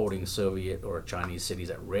not holding Soviet or Chinese cities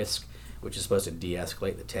at risk, which is supposed to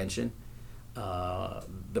de-escalate the tension.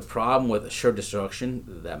 The problem with assured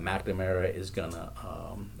destruction that McNamara is going to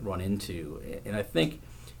run into, and I think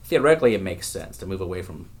theoretically it makes sense to move away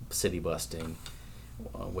from city busting,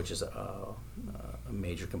 which is a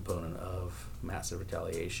major component of massive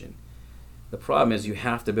retaliation. The problem is you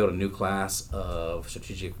have to build a new class of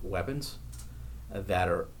strategic weapons that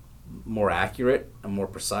are more accurate and more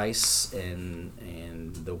precise,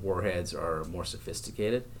 and the warheads are more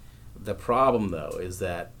sophisticated. The problem, though, is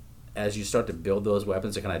that as you start to build those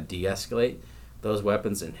weapons to kind of de-escalate, those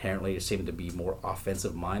weapons inherently seem to be more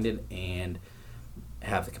offensive-minded and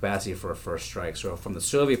have the capacity for a first strike. So from the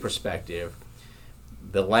Soviet perspective,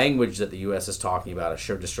 the language that the U.S. is talking about,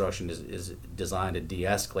 assured destruction, is designed to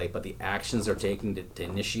de-escalate, but the actions they're taking to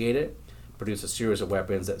initiate it produce a series of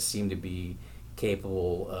weapons that seem to be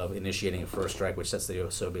capable of initiating a first strike, which sets the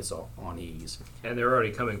Soviets on ease. And they're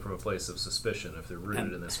already coming from a place of suspicion if they're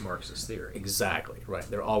rooted in this Marxist theory. Exactly, right.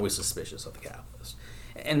 They're always suspicious of the capitalists.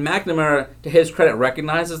 And McNamara, to his credit,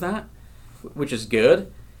 recognizes that, which is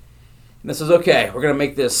good. And says, okay, we're going to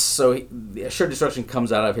make this. So the assured destruction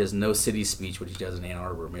comes out of his No City speech, which he does in Ann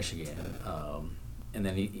Arbor, Michigan. And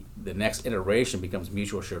then the next iteration becomes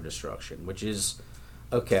mutual assured destruction, which is,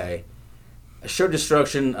 okay, assured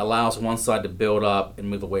destruction allows one side to build up and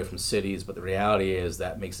move away from cities, but the reality is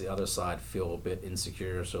that makes the other side feel a bit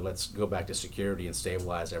insecure. So let's go back to security and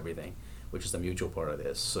stabilize everything, which is the mutual part of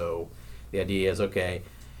this. So the idea is, okay,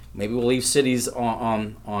 maybe we'll leave cities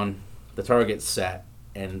on the target set,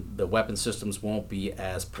 and the weapon systems won't be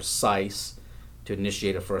as precise to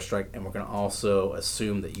initiate a first strike, and we're going to also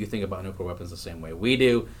assume that you think about nuclear weapons the same way we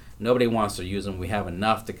do. Nobody wants to use them. We have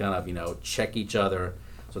enough to kind of, check each other,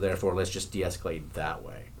 so therefore let's just de-escalate that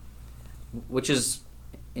way, which is,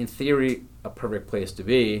 in theory, a perfect place to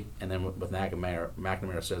be. And then with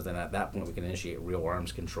McNamara says then at that point we can initiate real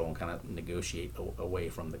arms control and kind of negotiate away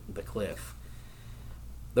from the cliff.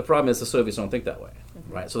 The problem is the Soviets don't think that way,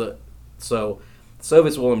 right? So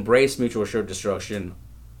Soviets will embrace mutual assured destruction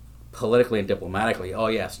politically and diplomatically. Oh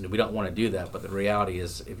yes, we don't want to do that, but the reality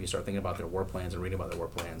is if you start thinking about their war plans and reading about their war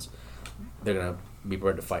plans, they're going to be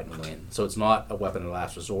prepared to fight and win. So it's not a weapon of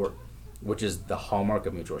last resort, which is the hallmark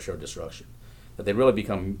of mutual assured destruction. That they really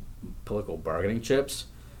become political bargaining chips.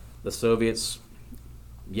 The Soviets,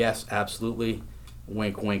 yes, absolutely,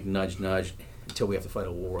 wink, wink, nudge, nudge, until we have to fight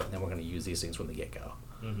a war, and then we're going to use these things from the get-go,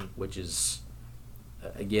 which is,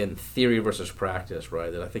 again, theory versus practice,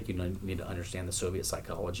 right? That I think you need to understand the Soviet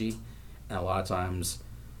psychology, and a lot of times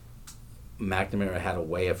McNamara had a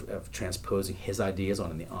way of transposing his ideas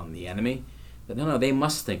on the enemy. That no, they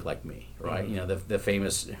must think like me, right? The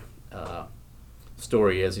famous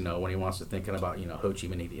story is, when he wants to thinking about, Ho Chi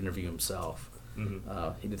Minh, he'd interview himself.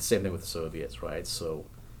 He did the same thing with the Soviets, right? So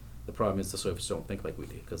the problem is the Soviets don't think like we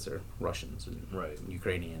do because they're Russians and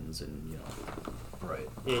Ukrainians and, Right.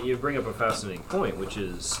 And you bring up a fascinating point, which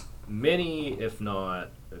is many, if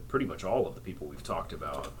not pretty much all of the people we've talked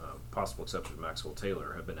about, possible exception of Maxwell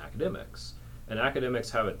Taylor, have been academics. And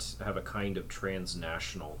academics have a kind of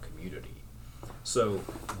transnational community. So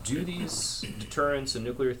do these deterrence and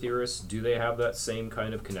nuclear theorists, do they have that same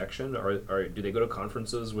kind of connection? Or do they go to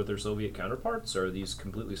conferences with their Soviet counterparts, or are these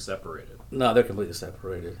completely separated? No, they're completely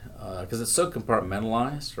separated because it's so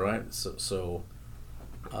compartmentalized, right? So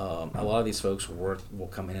a lot of these folks will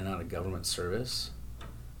come in and out of government service,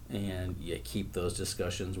 and you keep those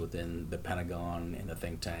discussions within the Pentagon and the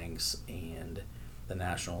think tanks and the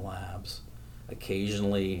national labs.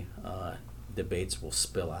 Occasionally, debates will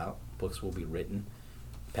spill out. Books will be written.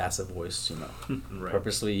 passive voice, Right.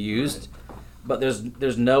 purposely used. But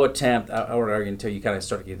there's no attempt, I would argue, until you kind of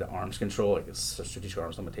start to get to arms control, like this strategic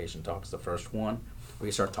arms limitation talk is the first one, where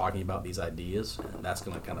you start talking about these ideas, and that's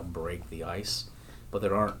going to kind of break the ice. But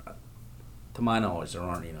there aren't, to my knowledge,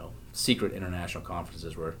 secret international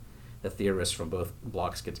conferences where the theorists from both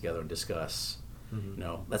blocks get together and discuss,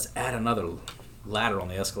 let's add another ladder on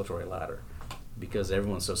the escalatory ladder, because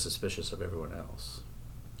everyone's so suspicious of everyone else.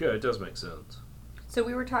 Yeah, it does make sense. So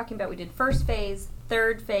we were talking about, we did first phase,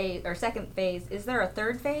 third phase, or second phase. Is there a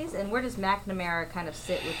third phase? And where does McNamara kind of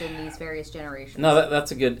sit within these various generations? No,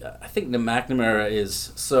 that's a good, I think the McNamara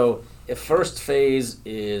is, so if first phase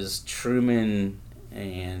is Truman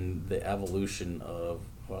and the evolution of,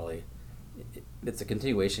 it's a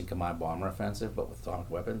continuation of combined bomber offensive, but with atomic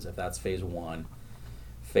weapons. If that's phase one,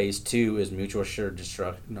 phase two is mutual assured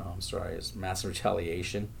destruction. Is massive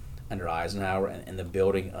retaliation under Eisenhower and the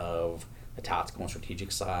building of the tactical and strategic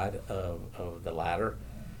side of the ladder.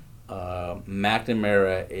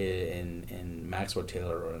 McNamara and Maxwell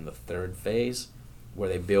Taylor are in the third phase, where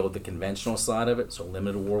they build the conventional side of it. So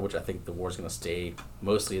limited war, which I think the war is going to stay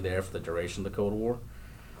mostly there for the duration of the Cold War.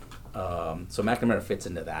 So McNamara fits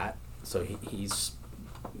into that. So he's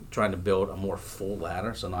trying to build a more full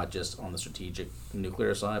ladder, so not just on the strategic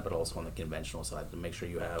nuclear side, but also on the conventional side, to make sure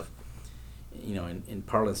you have, in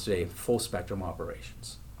parlance today, full spectrum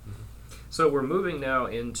operations. So we're moving now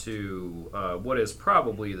into what is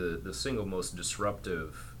probably the single most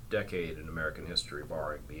disruptive decade in American history,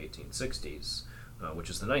 barring the 1860s, which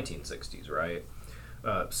is the 1960s, right?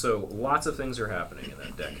 So lots of things are happening in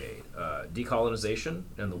that decade. Decolonization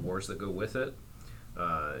and the wars that go with it,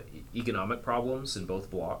 economic problems in both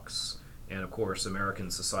blocks, and of course American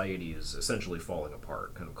society is essentially falling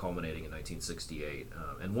apart, kind of culminating in 1968,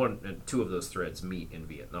 and two of those threads meet in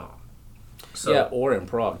Vietnam. So, yeah, or in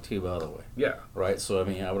Prague too, by the way. Yeah. Right. So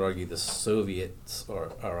I would argue the Soviets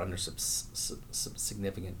are under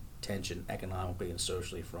significant tension economically and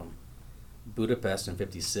socially from Budapest in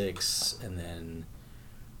 '56, and then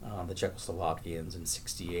the Czechoslovakians in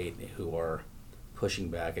 '68, who are pushing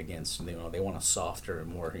back against, they want a softer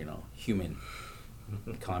and more, human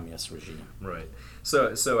communist regime. Right.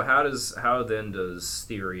 So how then does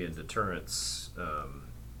theory and deterrence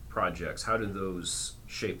projects, how do those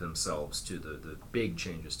shape themselves to the big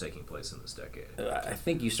changes taking place in this decade? I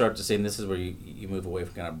think you start to say, and this is where you move away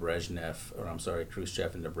from kind of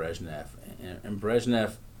Khrushchev into Brezhnev. And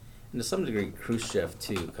Brezhnev, and to some degree Khrushchev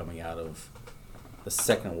too, coming out of the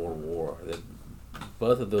Second World War, that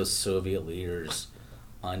both of those Soviet leaders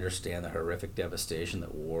understand the horrific devastation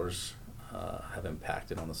that wars have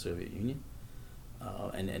impacted on the Soviet Union,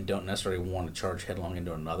 and don't necessarily want to charge headlong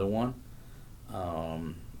into another one.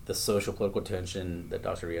 The social political tension that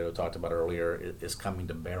Dr. Rieto talked about earlier is coming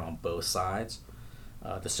to bear on both sides.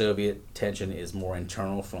 The Soviet tension is more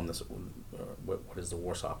internal from this, what is the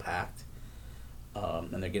Warsaw Pact,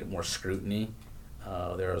 and they're getting more scrutiny.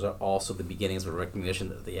 There is also the beginnings of a recognition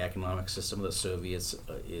that the economic system of the Soviets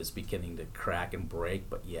is beginning to crack and break,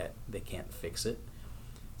 but yet they can't fix it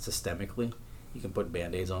systemically. You can put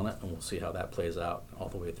Band-Aids on it, and we'll see how that plays out all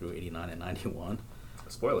the way through 89 and 91.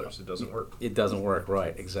 Spoilers, it doesn't work. It doesn't work,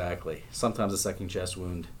 right, exactly. Sometimes a second chest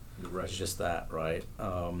wound Right. is just that, right?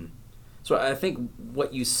 So I think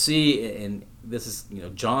what you see, and this is,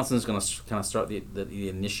 Johnson's going to kind of start the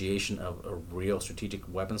initiation of a real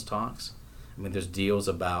strategic weapons talks. I mean, there's deals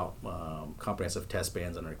about comprehensive test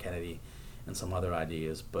bans under Kennedy and some other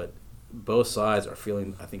ideas, but both sides are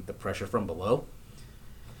feeling, I think, the pressure from below.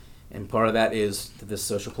 And part of that is this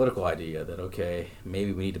social political idea that, okay,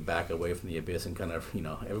 maybe we need to back away from the abyss and kind of,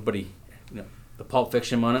 everybody, the Pulp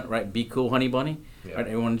Fiction on it, right? Be cool, honey bunny. Yeah. Right?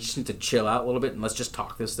 Everyone just needs to chill out a little bit and let's just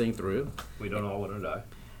talk this thing through. We don't all want to die.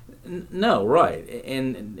 No, right.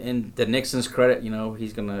 And to Nixon's credit,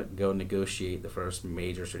 he's going to go negotiate the first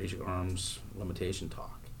major strategic arms limitation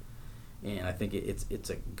talk. And I think it's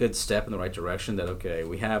a good step in the right direction that, okay,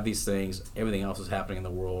 we have these things, everything else is happening in the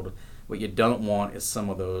world. What you don't want is some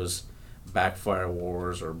of those backfire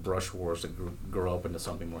wars or brush wars that grow up into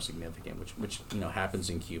something more significant, which happens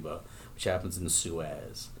in Cuba, which happens in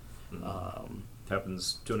Suez.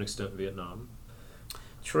 Happens to an extent in Vietnam.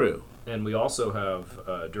 True. And we also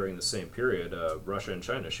have, during the same period, Russia and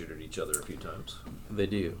China shoot at each other a few times. They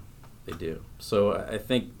do. So I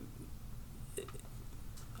think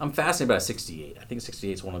I'm fascinated by 68. I think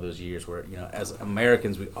 68 is one of those years where, as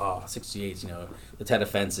Americans, 68's, the Tet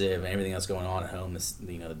Offensive and everything that's going on at home,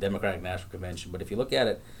 the Democratic National Convention. But if you look at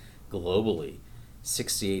it globally,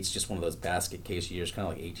 68 is just one of those basket case years, kind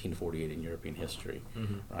of like 1848 in European history,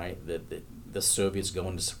 right? The Soviets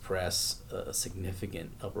going to suppress a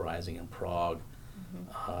significant uprising in Prague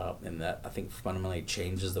And that, I think, fundamentally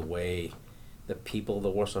changes the way the people of the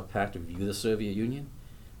Warsaw Pact view the Soviet Union,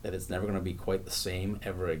 that it's never going to be quite the same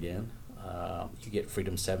ever again. You get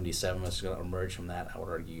Freedom 77, which is going to emerge from that. I would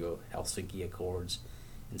argue Helsinki Accords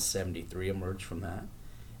in 73 emerged from that.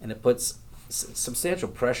 And it puts substantial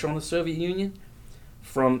pressure on the Soviet Union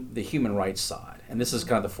from the human rights side. And this is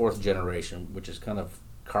kind of the fourth generation, which is kind of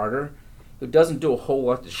Carter, who doesn't do a whole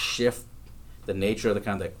lot to shift the nature of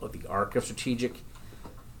the arc of strategic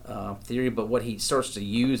theory, but what he starts to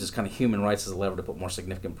use is kind of human rights as a lever to put more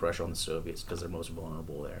significant pressure on the Soviets because they're most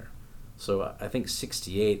vulnerable there. So I think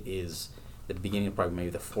 68 is the beginning of probably maybe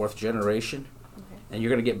the fourth generation, and you're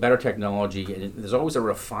going to get better technology, and there's always a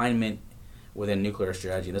refinement within nuclear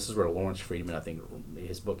strategy, and this is where Lawrence Friedman, I think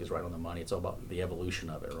his book is right on the money. It's all about the evolution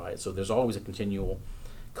of it, right? So there's always a continual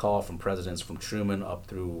call from presidents, from Truman up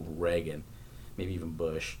through Reagan, maybe even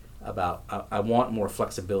Bush, about I want more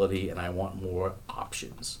flexibility and I want more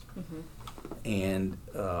options. And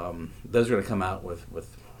those are going to come out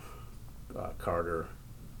with Carter,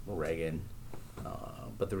 Reagan.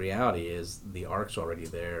 But the reality is the arc's already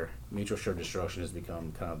there. Mutual assured destruction has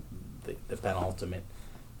become kind of the penultimate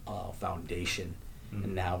foundation.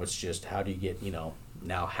 And now it's just how do you get,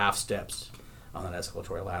 now half steps on that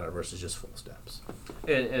escalatory ladder versus just full steps.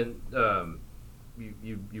 And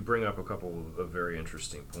you bring up a couple of very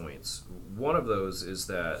interesting points. One of those is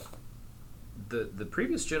that the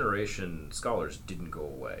previous generation scholars didn't go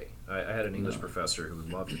away. I had an English professor who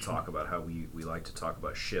loved to talk about how we like to talk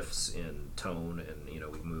about shifts in tone,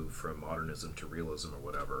 and we move from modernism to realism or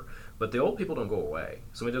whatever. But the old people don't go away.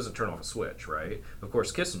 Somebody doesn't turn off a switch, right? Of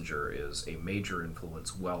course, Kissinger is a major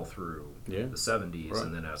influence well through the 70s, right,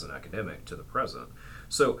 and then as an academic to the present.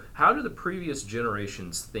 So how do the previous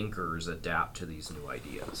generation's thinkers adapt to these new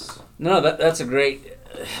ideas? No, that's a great.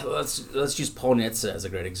 Let's use Paul Nitze as a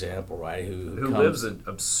great example, right? Who lives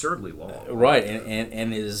absurdly long, right?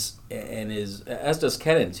 And is as does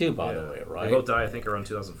Kennan too, by the way, right? They both die, I think, around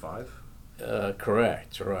 2005.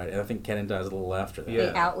 Correct, right? And I think Kennan dies a little after that. They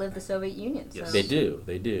outlived the Soviet Union. So. Yes. They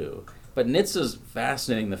do. But Nitze's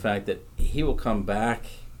fascinating, the fact that he will come back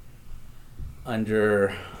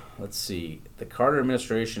under, let's see, the Carter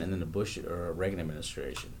administration and then the Bush or Reagan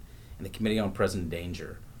administration, and the Committee on Present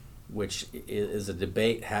Danger, which is a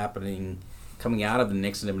debate happening coming out of the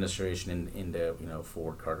Nixon administration and into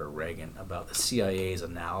Ford, Carter, Reagan about the CIA's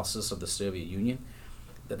analysis of the Soviet Union,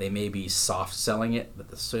 that they may be soft selling it, that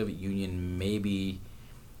the Soviet Union may be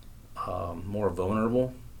more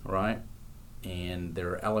vulnerable, right? And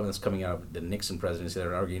there are elements coming out of the Nixon presidency that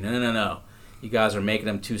are arguing, no. You guys are making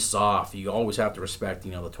them too soft. You always have to respect, the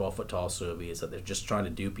 12-foot-tall Soviets, that they're just trying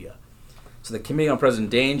to dupe you. So the Committee on Present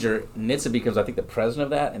Danger, Nitze becomes, I think, the president of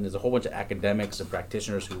that, and there's a whole bunch of academics and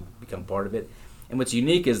practitioners who become part of it. And what's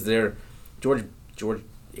unique is George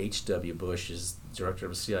H.W. Bush is director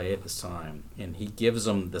of the CIA at this time, and he gives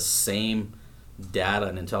them the same data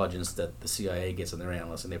and intelligence that the CIA gets in their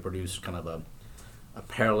analysts, and they produce kind of a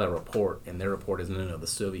parallel report, and their report is, no, the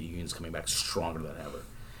Soviet Union's coming back stronger than ever,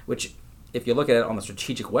 which, if you look at it on the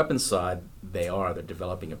strategic weapons side, they're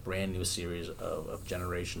developing a brand new series of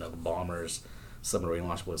generation of bombers, submarine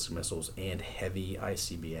launched ballistic missiles, and heavy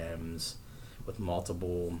ICBMs with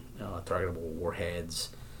multiple targetable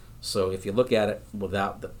warheads. So if you look at it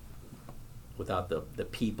without the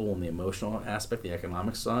people and the emotional aspect, the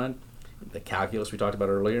economic side, the calculus we talked about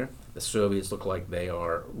earlier, the Soviets look like they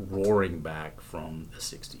are roaring back from the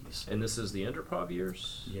 60s. And this is the Andropov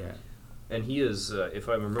years? Yeah. And he is, if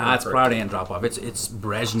I remember it's prior to Andropov. It's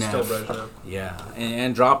Brezhnev. Still Brezhnev? Yeah.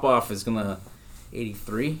 And Andropov is going to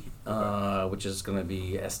 83, which is going to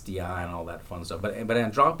be SDI and all that fun stuff. But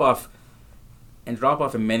Andropov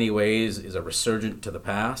in many ways is a resurgent to the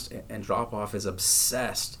past. Andropov is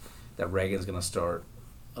obsessed that Reagan's going to start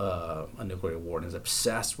a nuclear war, and is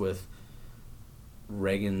obsessed with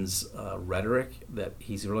Reagan's rhetoric that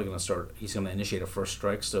he's really going to initiate a first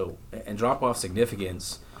strike. So Andropov's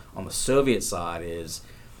significance on the Soviet side is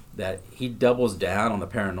that he doubles down on the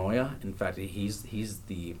paranoia. In fact, he's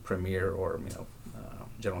the premier or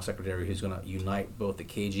general secretary who's going to unite both the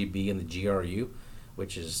KGB and the GRU,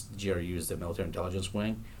 which is GRU is the military intelligence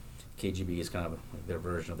wing. KGB is kind of their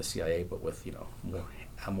version of the CIA, but with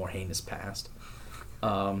a more heinous past.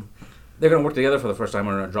 They're going to work together for the first time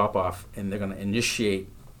under Andropov, and they're going to initiate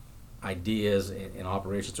ideas and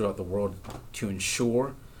operations throughout the world to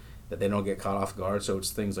ensure that they don't get caught off guard. So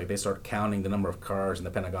it's things like they start counting the number of cars in the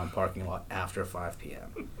Pentagon parking lot after 5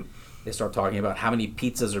 p.m. They start talking about how many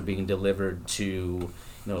pizzas are being delivered to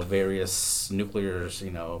various nuclear,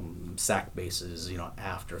 SAC bases,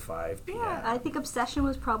 after 5 p.m. Yeah, I think obsession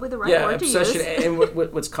was probably the right word to use. Obsession. And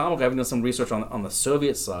what's comical, I've done some research on the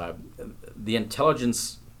Soviet side. The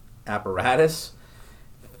intelligence apparatus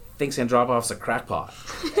thinks Andropov's a crackpot,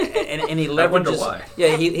 and he leverages. I wonder why.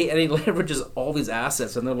 Yeah, he leverages all these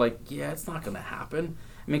assets, and they're like, yeah, it's not going to happen.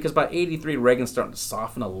 I mean, because by '83, Reagan's starting to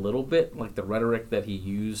soften a little bit, like the rhetoric that he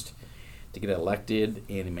used to get elected,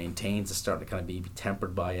 and he maintains is starting to kind of be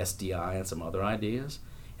tempered by SDI and some other ideas.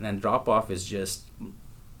 And Andropov is just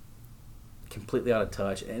completely out of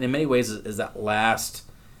touch, and in many ways is that last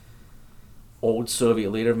old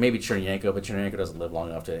Soviet leader, maybe Chernenko, but Chernenko doesn't live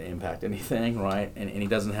long enough to impact anything, right? And he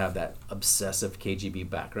doesn't have that obsessive KGB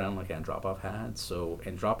background like Andropov had. So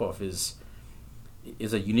Andropov is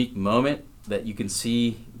a unique moment that you can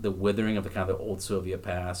see the withering of the kind of the old Soviet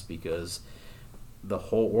past, because the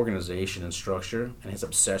whole organization and structure and his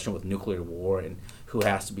obsession with nuclear war and who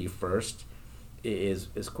has to be first is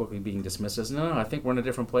quickly being dismissed as, no, I think we're in a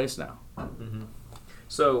different place now. Mm-hmm.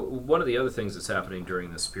 So one of the other things that's happening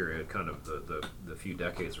during this period, kind of the few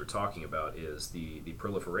decades we're talking about, is the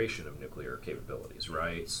proliferation of nuclear capabilities,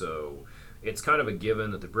 right? So it's kind of a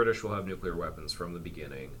given that the British will have nuclear weapons from the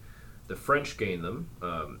beginning. The French gain them.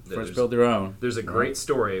 French build their own. There's a great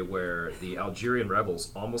story where the Algerian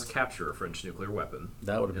rebels almost capture a French nuclear weapon.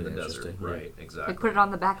 That would have in been the interesting. desert, right? Exactly. Like put it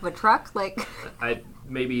on the back of a truck, like.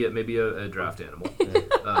 Maybe a draft animal.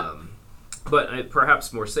 But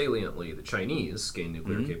perhaps more saliently, the Chinese gain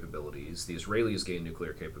nuclear capabilities. The Israelis gain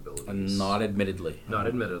nuclear capabilities. Not admittedly.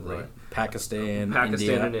 Right. Pakistan,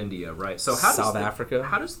 India. And India, right. So how South Africa.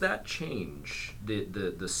 How does that change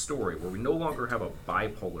the story where we no longer have a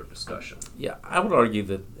bipolar discussion? Yeah, I would argue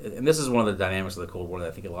that, and this is one of the dynamics of the Cold War that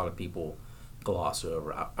I think a lot of people gloss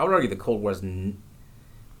over. I would argue the Cold War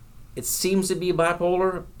it seems to be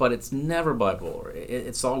bipolar, but it's never bipolar.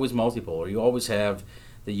 It's always multipolar. You always have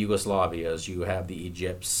the Yugoslavias, you have the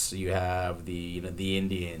Egypts, you have the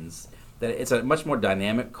Indians. That it's a much more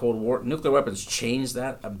dynamic Cold War. Nuclear weapons change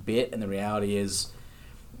that a bit, and the reality is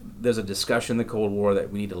there's a discussion in the Cold War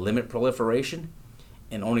that we need to limit proliferation,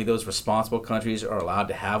 and only those responsible countries are allowed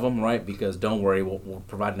to have them, right? Because don't worry, we'll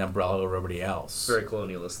provide an umbrella over everybody else. Very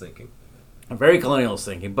colonialist thinking. Very colonialist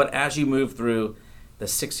thinking. But as you move through the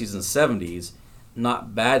 60s and 70s,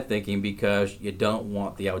 not bad thinking, because you don't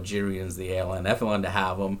want the Algerians, the ALN, FLN to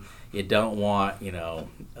have them. You don't want,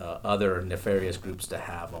 other nefarious groups to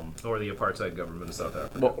have them. Or the apartheid government of South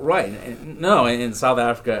Africa. Well, right. And South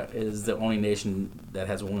Africa is the only nation that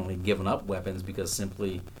has willingly given up weapons because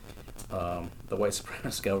simply the white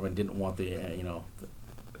supremacist government didn't want They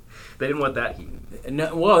didn't want that heat.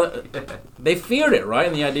 No, well, they feared it, right?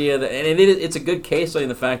 And the idea that, and it's a good case study in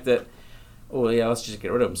the fact that, let's just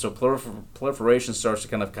get rid of them. So proliferation starts to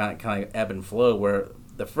kind of ebb and flow, where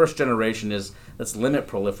the first generation is, let's limit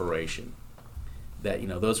proliferation. That,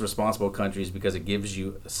 those responsible countries, because it gives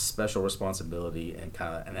you a special responsibility and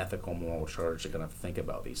kind of an ethical, moral charge to kind of think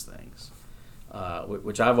about these things,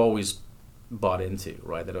 which I've always bought into,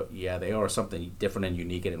 right? That, they are something different and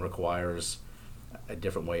unique, and it requires a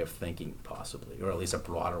different way of thinking, possibly, or at least a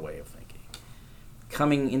broader way of thinking.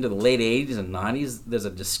 Coming into the late 80s and 90s, there's a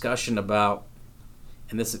discussion about,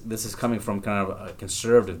 and this is coming from kind of a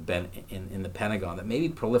conservative bent in the Pentagon, that maybe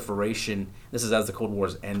proliferation, this is as the Cold War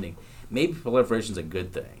is ending, maybe proliferation is a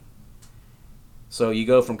good thing. So you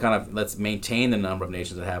go from kind of, let's maintain the number of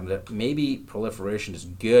nations that have them, to maybe proliferation is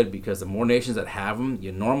good, because the more nations that have them,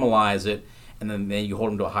 you normalize it, and then you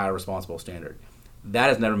hold them to a higher responsible standard. That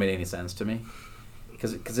has never made any sense to me.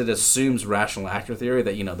 Because it assumes rational actor theory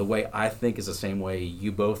that, the way I think is the same way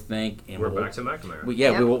you both think. And we're back to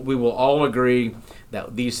McNamara. We will all agree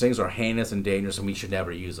that these things are heinous and dangerous and we should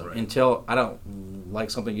never use them. Right. Until I don't like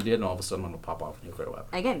something you did, and all of a sudden I'm going to pop off a nuclear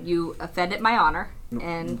weapon. Again, you offended my honor.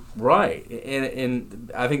 Right.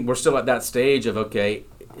 And I think we're still at that stage of, okay,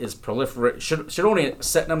 is should only a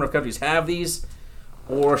set number of countries have these,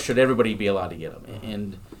 or should everybody be allowed to get them?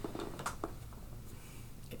 And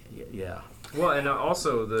yeah. Well, and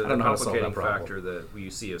also the complicating factor that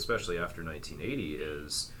you see, especially after 1980,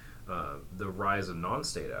 is the rise of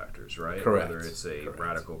non-state actors, right? Correct. Whether it's a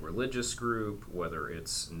radical religious group, whether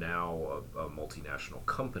it's now a multinational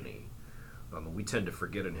company. We tend to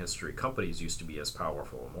forget in history, companies used to be as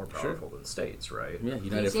powerful and more powerful than states, right? Yeah,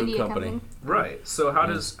 United Fruit Company. Right. So how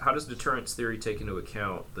does deterrence theory take into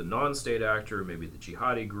account the non-state actor, maybe the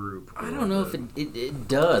jihadi group? I don't know if it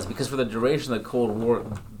does, because for the duration of the Cold War,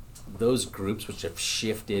 those groups, which have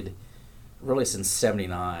shifted really since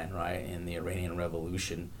 79, right, in the Iranian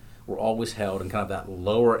Revolution, were always held in kind of that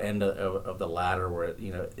lower end of the ladder, where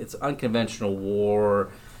it's unconventional war,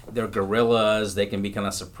 they're guerrillas. They can be kind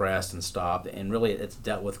of suppressed and stopped, and really it's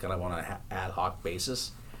dealt with kind of on an ad hoc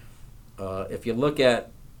basis. If you look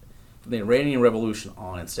at from the Iranian Revolution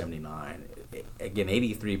on in 79, again,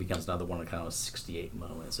 83 becomes another one of kind of 68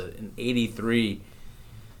 moments. So in 83,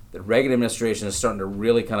 the Reagan administration is starting to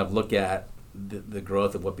really kind of look at the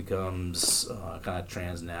growth of what becomes kind of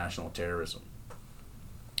transnational terrorism.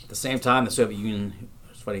 At the same time, the Soviet Union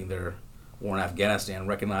was fighting their war in Afghanistan,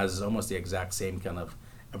 recognizes almost the exact same kind of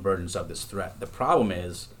emergence of this threat. The problem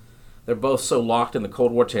is they're both so locked in the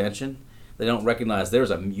Cold War tension, they don't recognize there's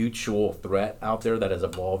a mutual threat out there that is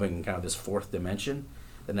evolving in kind of this fourth dimension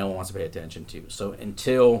that no one wants to pay attention to. So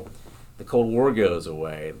until the Cold War goes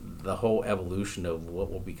away, the whole evolution of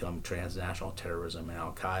what will become transnational terrorism and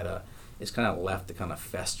Al-Qaeda is kind of left to kind of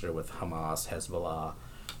fester with Hamas, Hezbollah,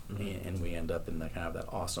 and we end up in the kind of that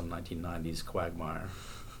awesome 1990s quagmire.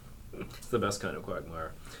 It's the best kind of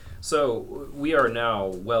quagmire. So we are now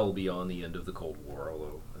well beyond the end of the Cold War,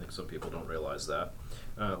 although I think some people don't realize that.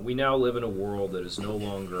 We now live in a world that is no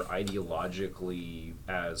longer ideologically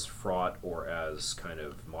as fraught or as kind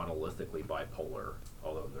of monolithically bipolar,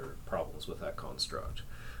 although there are problems with that construct.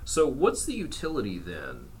 So what's the utility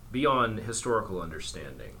then, beyond historical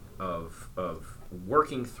understanding, of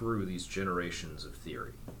working through these generations of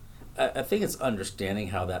theory? I think it's understanding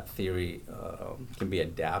how that theory can be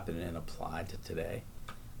adapted and applied to today.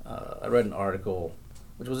 I read an article,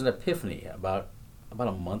 which was an epiphany about a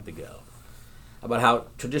month ago, about how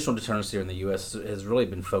traditional deterrence theory in the U.S. has really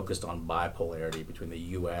been focused on bipolarity between the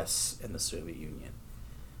U.S. and the Soviet Union.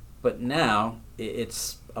 But now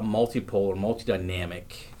it's a multipolar,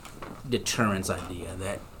 multi-dynamic deterrence idea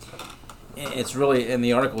that it's really, and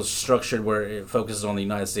the article is structured where it focuses on the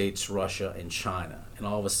United States, Russia, and China. And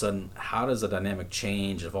all of a sudden, how does the dynamic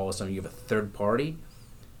change if all of a sudden you have a third party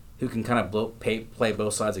who can kind of play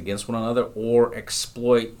both sides against one another or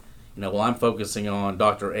exploit, while I'm focusing on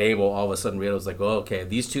Dr. Abel, all of a sudden Rio's like, oh, okay,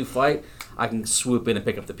 these two fight, I can swoop in and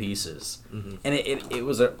pick up the pieces. Mm-hmm. And it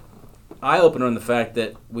was a eye-opener in the fact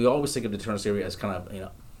that we always think of deterrence theory as kind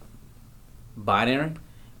of, binary,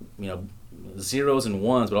 zeros and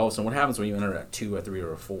ones, but all of a sudden what happens when you enter a 2, a 3,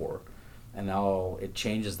 or a 4? And now it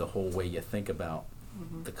changes the whole way you think about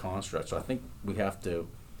the construct. So I think we have to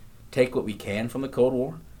take what we can from the Cold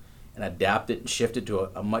War and adapt it and shift it to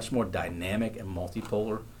a much more dynamic and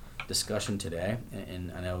multipolar discussion today.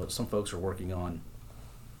 And I know some folks are working on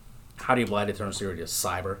how do you apply deterrence theory to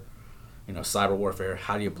cyber warfare,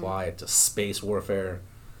 how do you apply it to space warfare.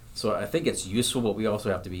 So I think it's useful, but we also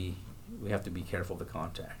have to be careful of the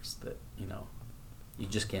context that, you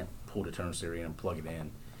just can't pull deterrence theory and plug it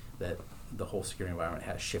in, that the whole security environment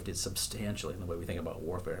has shifted substantially in the way we think about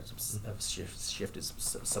warfare. Has shifted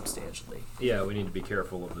substantially. Yeah, we need to be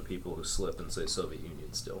careful of the people who slip and say Soviet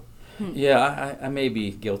Union still. Yeah, I may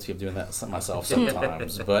be guilty of doing that myself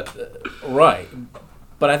sometimes, but right.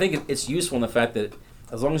 But I think it's useful in the fact that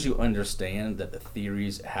as long as you understand that the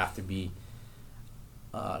theories have to be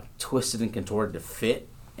twisted and contorted to fit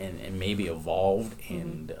and maybe evolved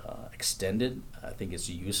and extended, I think it's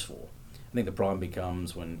useful. I think the problem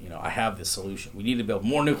becomes when, I have this solution. We need to build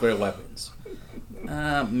more nuclear weapons.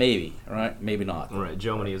 Maybe, right? Maybe not. Right.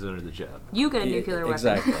 Germany is under the jab. You get a nuclear weapon.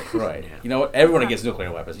 Exactly, right. You know what? Everyone gets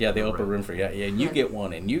nuclear weapons. Yeah, they open room for you. Yeah, and you get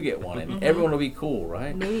one, and you get one, and everyone will be cool,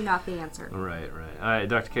 right? Maybe not the answer. Right. All right,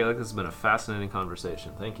 Dr. Kalic, this has been a fascinating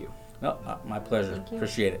conversation. Thank you. No, my pleasure.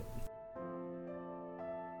 Appreciate it.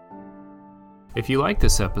 If you like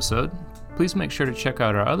this episode, please make sure to check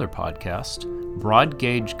out our other podcast, Broad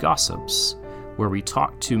Gauge Gossips, where we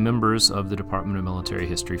talk to members of the Department of Military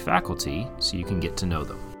History faculty so you can get to know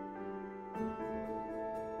them.